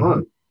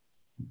 Mm-hmm.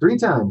 3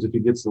 times if he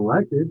gets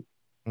selected.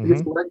 Mm-hmm. He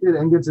gets selected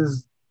and gets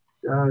his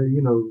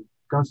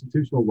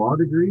constitutional law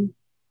degree.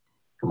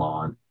 Come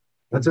on,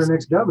 that's our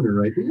next governor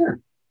right there.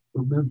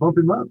 We'll bump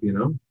him up.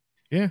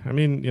 Yeah, I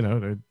mean,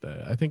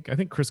 I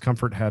think Chris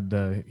Comfort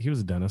had he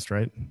was a dentist,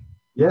 right?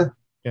 Yeah.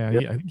 Yeah,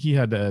 yep. I think he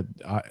had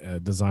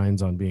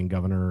designs on being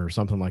governor or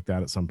something like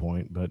that at some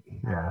point. But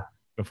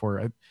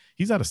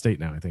he's out of state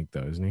now, I think,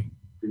 though, isn't he?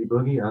 Did he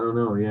boogie? I don't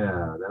know.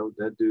 Yeah,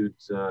 that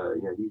dude's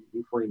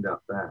he flamed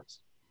out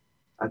fast.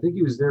 I think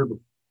he was there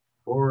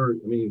before.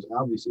 I mean, he was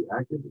obviously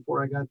active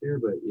before I got there,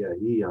 but yeah,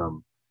 he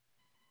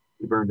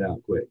burned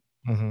out quick.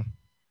 Mm-hmm.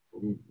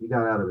 He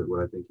got out of it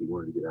what I think he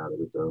wanted to get out of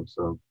it, though,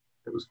 so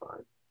it was fine.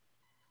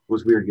 It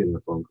was weird getting a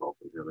phone call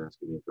from him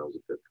asking me if I was a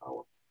fifth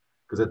column,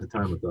 because at the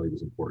time I thought he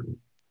was important.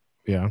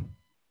 Yeah.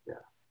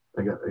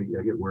 I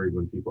get worried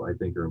when people I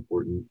think are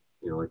important,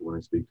 like when I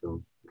speak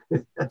to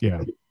them.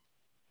 Yeah.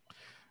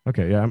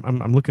 Okay. Yeah,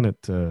 I'm looking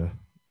at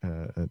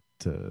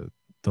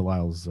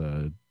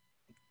Delisle's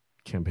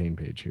campaign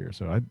page here.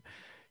 So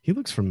he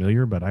looks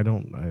familiar, but I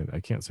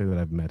can't say that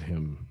I've met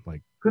him.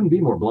 Like, couldn't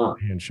be more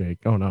blonde. Handshake.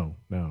 Oh no.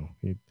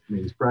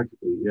 He's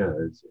practically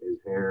his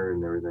hair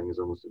and everything is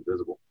almost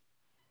invisible.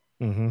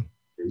 Mm-hmm.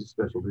 He's a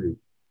special dude.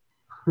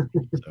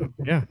 So,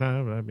 yeah,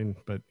 no, I mean,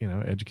 but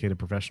educated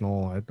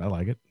professional. I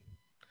like it.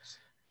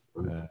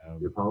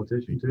 You're a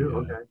politician too.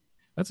 Okay,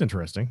 that's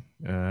interesting.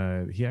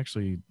 He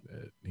actually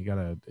he got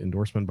an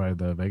endorsement by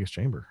the Vegas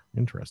Chamber.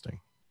 Interesting.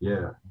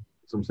 Yeah,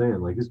 that's what I'm saying.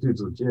 Like, this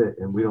dude's legit,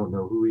 and we don't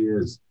know who he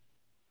is.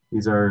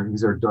 He's our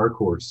dark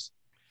horse.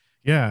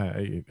 Yeah,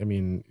 I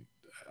mean,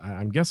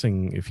 I'm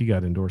guessing if he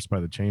got endorsed by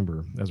the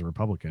chamber as a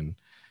Republican,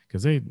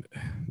 because they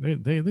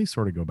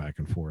sort of go back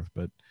and forth,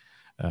 but.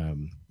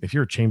 If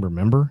you're a chamber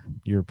member,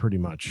 you're pretty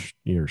much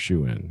your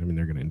shoe in. I mean,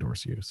 they're going to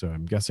endorse you. So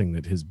I'm guessing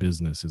that his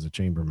business is a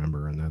chamber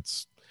member, and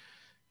that's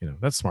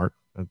smart.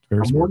 That's very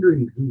I'm smart.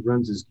 wondering who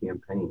runs his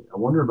campaign. I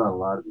wonder about a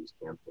lot of these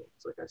campaigns.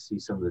 Like I see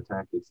some of the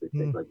tactics they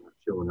Hmm. take, like not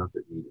showing up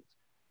at meetings.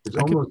 It's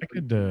almost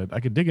I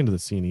could dig into the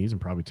CNEs and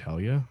probably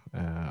tell you.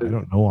 I like,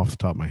 don't know off the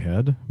top of my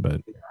head,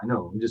 but I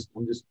know. I'm just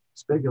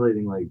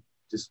speculating, like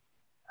just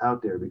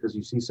out there because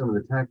you see some of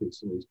the tactics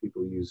some of these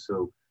people use.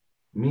 So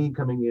me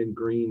coming in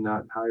green,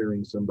 not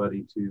hiring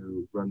somebody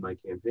to run my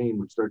campaign,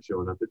 would start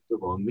showing up at the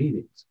wrong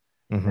meetings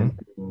and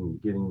hmm,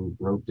 getting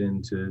roped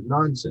into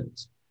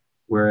nonsense.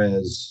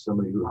 Whereas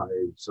somebody who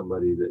hired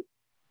somebody that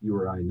you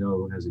or I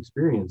know has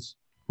experience,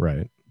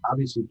 right.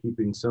 obviously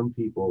keeping some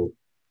people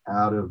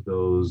out of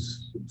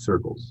those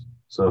circles.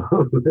 So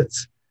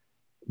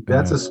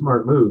that's Uh, a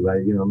smart move.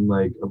 I'm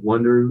like, I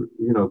wonder,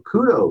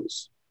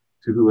 kudos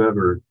to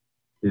whoever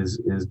is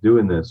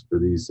doing this for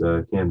these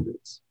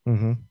candidates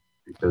hmm.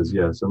 because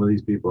yeah, some of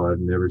these people I've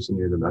never seen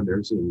them. I've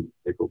never seen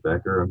Nicole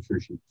Becker. I'm sure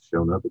she's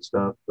shown up at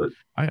stuff, but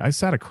I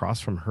sat across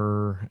from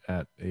her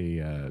at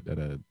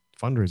a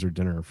fundraiser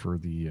dinner for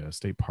the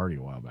state party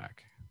a while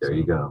back. there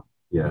you So go.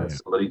 Yeah, yeah,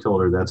 somebody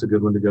told her that's a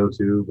good one to go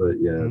to, but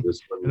yeah, mhm. this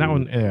And that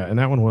one, one, yeah, and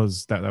that one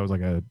was that was like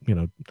a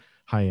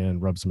high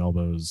end rub some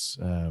elbows.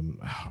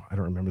 I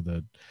don't remember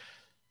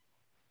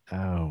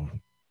oh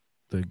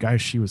the guy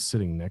she was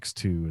sitting next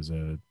to is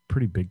a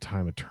pretty big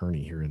time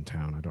attorney here in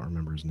town. I don't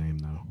remember his name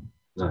though.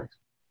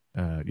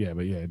 nice. Yeah,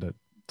 but yeah,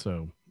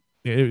 so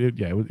yeah,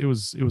 it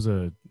was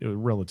a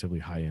relatively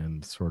high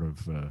end sort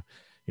of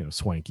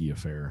swanky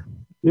affair.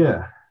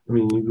 Yeah, I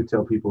mean, you could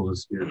tell people to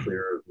steer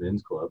clear of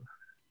men's club.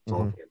 It's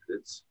all Hmm.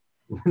 candidates.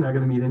 You're not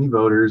going to meet any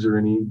voters or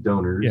any Yeah,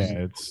 donors.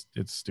 it's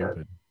Yeah, stupid.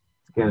 it's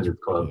It's candidates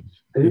club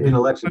ridiculous. in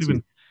election Not season.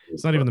 even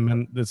it's not even the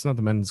men. It's not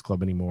the men's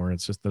club anymore.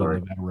 It's just the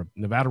Sorry.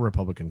 Nevada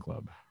Republican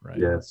Club, right?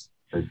 Yes,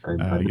 I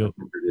Uh, you'll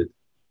entered it.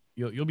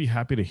 you'll be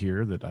happy to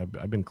hear that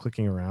I've been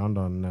clicking around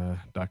on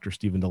Dr.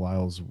 Stephen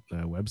Delisle's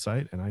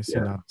website, and I see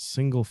Yeah, not a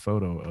single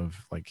photo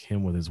of like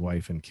him with his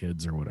wife and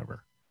kids or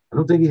whatever. I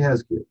don't think he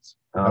has kids.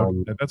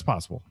 Okay, that's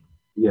possible.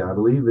 Yeah, I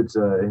believe it's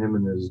him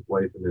and his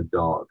wife and a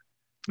dog.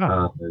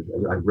 Ah,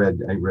 I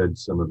read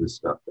some of his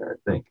stuff there.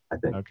 I think.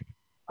 okay,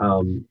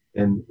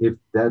 And if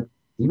that,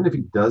 even if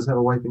he does have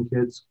a wife and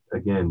kids,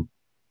 again,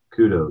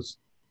 kudos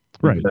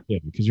right, because yeah,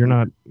 because you're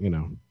not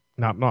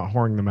not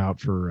whoring them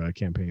out for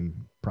campaign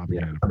yeah,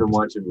 propaganda I've been purposes.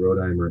 watching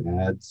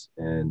Rhodeheimer ads,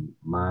 and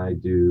my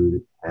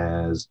dude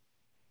has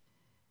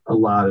a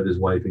lot of his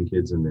wife and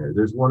kids in there.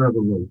 There's one of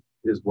them of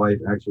his wife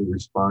actually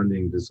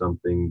responding to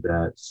something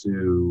that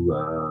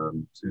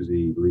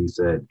Susie Lee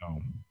said. Oh,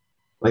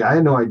 Like I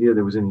had no idea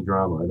there was any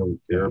drama. I don't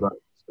care yeah. about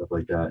stuff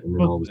like that. And then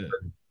Well, all of a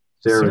sudden,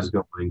 Sarah. Sarah's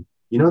going,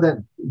 you know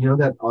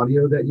that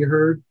audio that you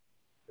heard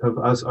of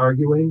us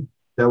arguing?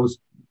 That was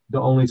the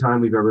only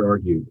time we've ever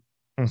argued.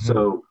 Mhm.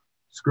 So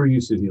screw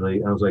you, Susie Lee.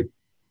 And I was like,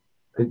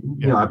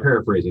 Yeah, I'm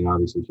paraphrasing.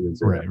 Obviously, she didn't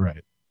say that,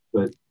 right.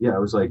 but yeah, I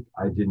was like,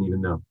 I didn't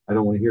even know. I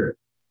don't want to hear it.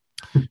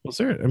 Well,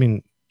 Sarah, I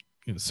mean,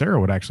 Sarah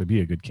would actually be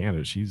a good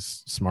candidate.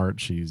 She's smart.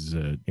 She's,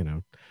 You can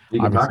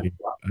talk obviously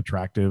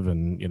attractive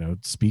and,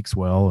 speaks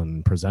well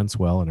and presents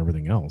well and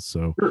everything else.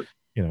 So, sure.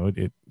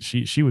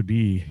 she would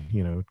be,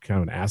 kind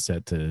of an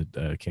asset to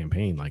a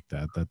campaign like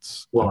that.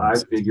 Well, that I makes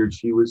sense. figured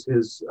she was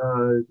his,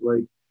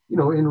 like,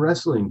 in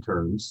wrestling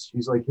terms,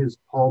 she's like his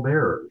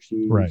pallbearer.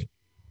 She's Right.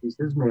 he's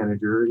his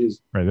manager.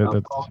 Is Right.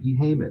 Paul E.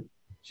 Heyman.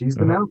 She's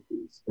the Uh-huh.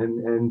 mouthpiece,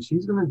 and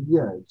she's gonna,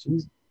 yeah,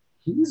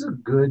 he's a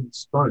good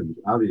sponge,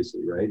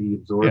 obviously, right? He Yeah.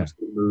 absorbs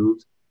the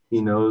moves,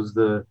 he knows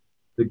the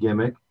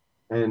gimmick,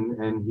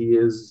 and he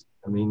is.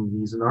 I mean,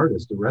 he's an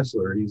artist, a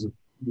wrestler. He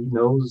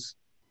knows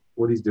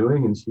what he's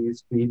doing, and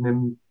she's feeding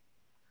him.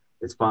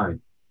 It's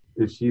fine.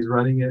 If she's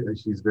running it, and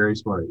she's very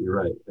smart. You're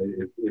right.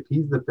 If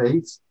he's the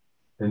face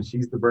and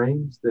she's the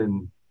brains,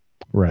 then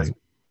that's Right.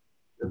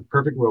 a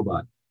perfect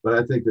robot. But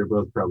I think they're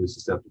both probably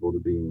susceptible to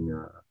being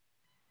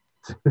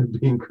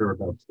being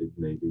corrupted,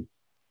 maybe.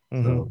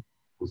 Hmm. So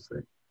we'll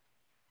see.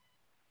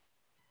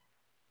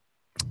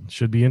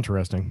 Should be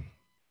interesting.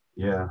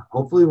 Yeah,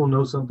 hopefully we'll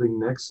know something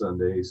next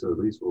Sunday, so at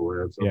least we'll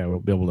have Yeah. We'll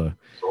something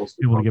results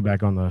to be able to talk get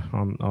about.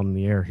 back on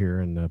the air here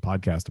and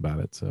podcast about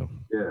it. So,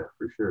 Yeah,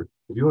 for sure.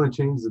 If you want to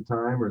change the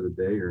time or the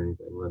day or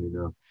anything, let me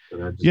know.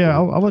 But I've just yeah,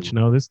 been, I'll let you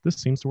know. This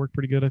seems to work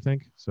pretty good, I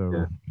think. yeah,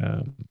 So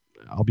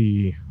I'll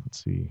be.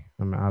 Let's see.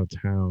 I'm out of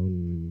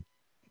town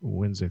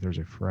Wednesday,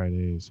 Thursday,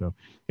 Friday. So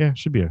yeah,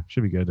 should be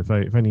good. If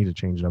I need to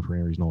change it up for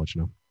any reason, I'll let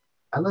you know.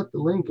 I left the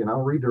link and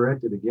I'll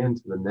redirect it again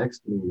to the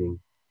next meeting,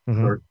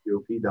 Hmm.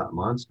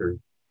 clarkgop.monster,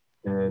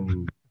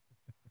 and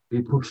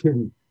people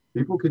can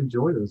people can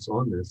join us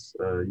on this.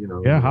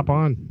 Yeah, hop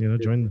And on.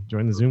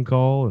 Join the Zoom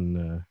call,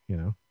 and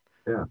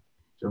yeah,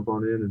 jump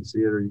on in and see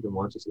it, or you can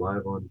watch us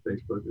live on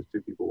Facebook. There's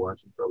two people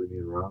watching, probably me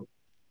and Rob.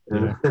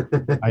 yeah.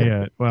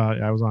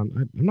 I was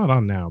on. I'm not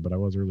on now, but I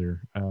was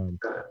earlier.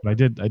 But I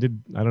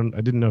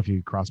didn't know if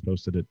you cross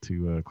posted it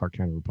to Clark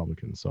County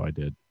Republicans, so I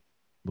did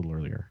a little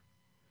earlier.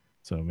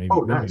 So Oh, maybe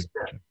nice.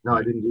 Yeah. No, I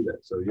yeah. didn't do that.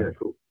 So yeah, Okay.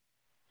 cool.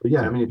 But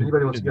yeah, I So mean, if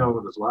anybody you wants to did get know. on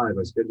with us live,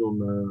 I schedule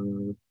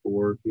them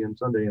 4 p.m.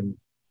 Sunday, and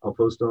I'll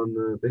post on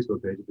the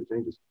Facebook page if it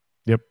changes.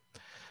 Yep.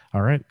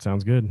 All right,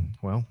 sounds good.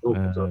 Well,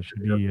 Cool. So should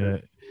check it out be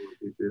there.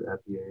 Patriot at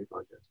the AA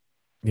podcast.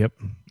 yep.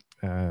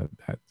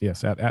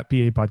 Yes, at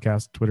PA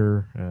Podcast,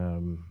 Twitter,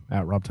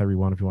 at Rob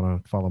Tyree1 if you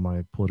want to follow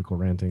my political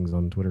rantings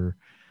on Twitter.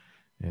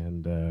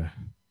 And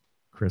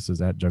Chris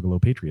is at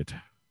Juggalo Patriot.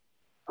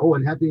 Oh,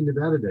 and happy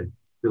Nevada Day.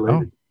 Oh,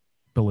 Belated.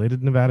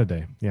 belated Nevada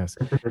Day. Yes.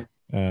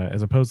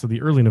 As opposed to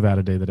the early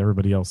Nevada Day that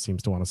everybody else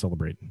seems to want to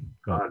celebrate.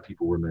 But, God,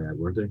 people were mad,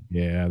 weren't they?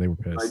 yeah, they were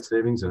Night pissed.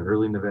 savings and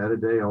early Nevada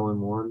Day all in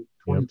one.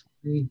 Yep.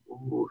 2020.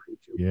 Ooh,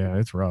 Yeah,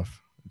 it's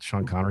rough.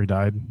 Sean Connery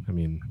died. I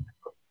mean,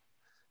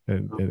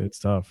 it's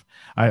tough.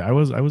 I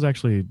was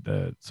actually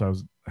so I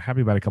was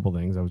happy about a couple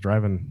things. I was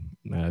driving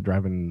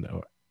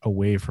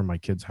away from my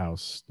kid's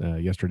house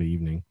yesterday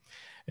evening,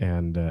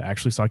 and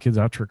actually saw kids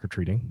out trick or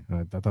treating.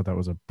 I thought that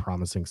was a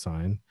promising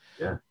sign.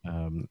 Yeah.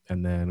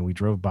 And then we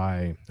drove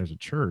by. There's a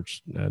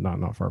church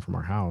not far from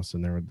our house,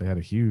 and they had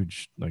a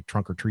huge like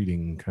trunk or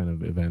treating kind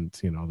of event.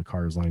 You know, the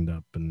cars lined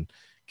up and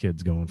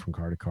kids going from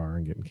car to car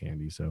and getting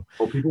candy. So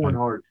people went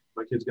hard.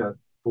 My kids got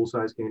full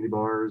size candy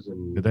bars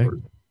and did they?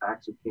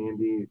 Packs of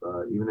candy.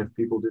 Even if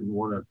people didn't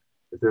want to,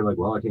 if they're like,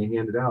 well, I can't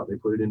hand it out, they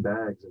put it in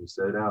bags and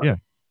set it out. Yeah.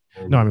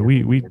 And, no, I mean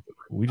we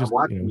just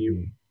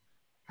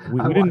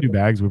we didn't do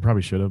bags. We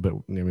probably should have, but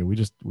I mean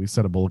we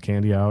set a bowl of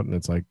candy out, and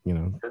it's like, you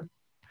know,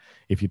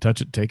 if you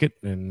touch it, take it,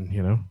 and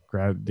you know,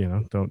 grab, you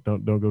know,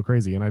 don't go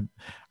crazy. And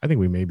I think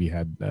we maybe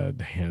had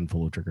a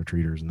handful of trick or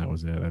treaters, and that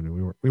was it. I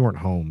mean, we weren't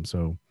home,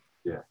 so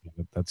yeah,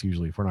 that's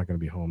usually, if we're not going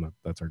to be home,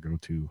 that's our go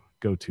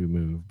to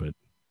move. But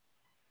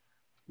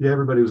yeah,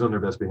 everybody was on their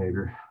best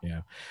behavior.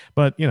 Yeah,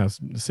 but you know,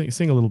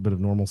 seeing a little bit of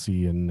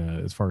normalcy, and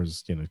as far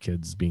as, you know,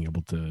 kids being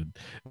able to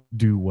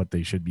do what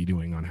they should be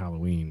doing on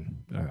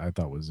Halloween, I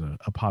thought was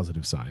a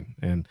positive sign,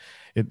 and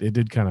it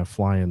did kind of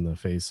fly in the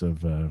face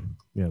of you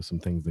know, some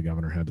things the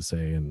governor had to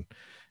say, and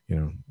you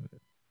know,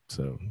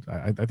 so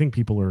I think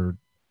people are,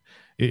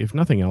 if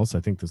nothing else, I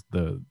think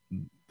the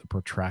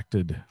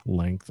protracted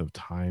length of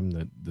time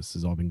that this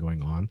has all been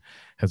going on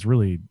has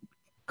really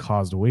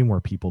caused way more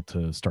people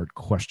to start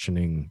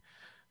questioning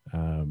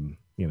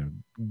you know,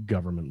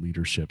 government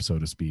leadership, so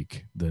to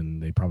speak, than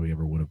they probably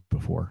ever would have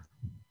before.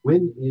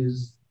 When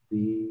is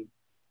the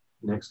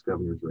next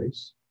governor's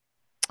race?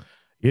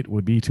 It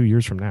would be 2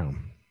 years from now.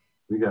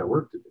 We got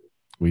work to do.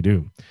 We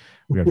do.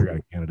 We got to figure out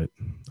a candidate.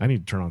 I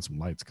need to turn on some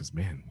lights because,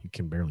 man, you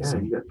can barely see.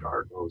 You got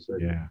dark all of a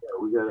sudden. Yeah.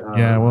 We got.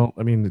 Yeah. Well,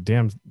 I mean, the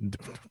damn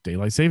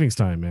daylight savings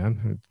time,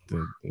 man.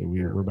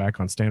 We're back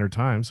on standard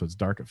time, so it's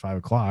dark at 5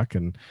 o'clock,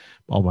 and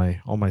all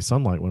my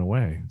sunlight went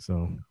away.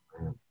 So.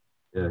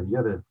 Yeah,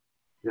 you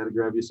gotta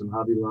grab you some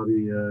Hobby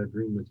Lobby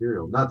green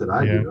material. Not that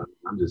I do.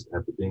 I'm just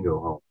at the bingo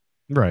hall.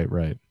 Right.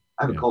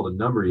 I haven't called a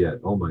number yet.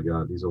 Oh my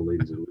God, these old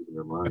ladies are losing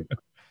their mind.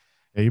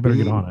 Yeah, you better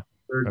get on it.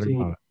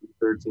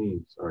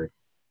 13. Sorry.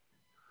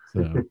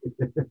 So.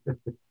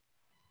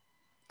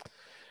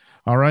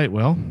 All right.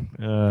 Well,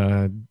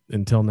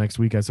 until next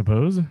week, I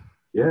suppose.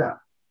 Yeah.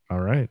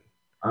 All right.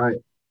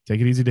 Take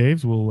it easy,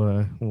 Daves.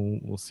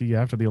 We'll see you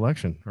after the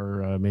election,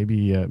 or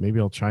maybe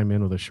I'll chime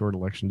in with a short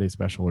election day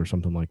special or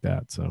something like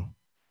that. So,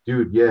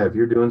 dude, yeah, if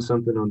you're doing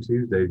something on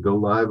Tuesday, go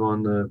live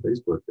on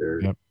Facebook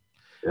there. Yep.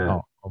 Yeah.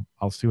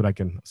 I'll see what I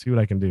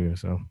can do.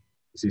 So,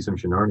 see some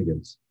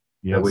shenanigans.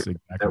 Yes, exactly.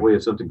 That way,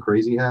 if something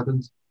crazy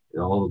happens,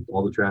 all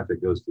the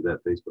traffic goes to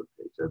that Facebook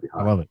page. That'd be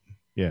hot. I love it.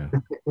 Yeah.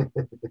 All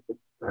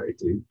right,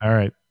 dude. All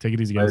right. Take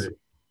it easy, guys. Later.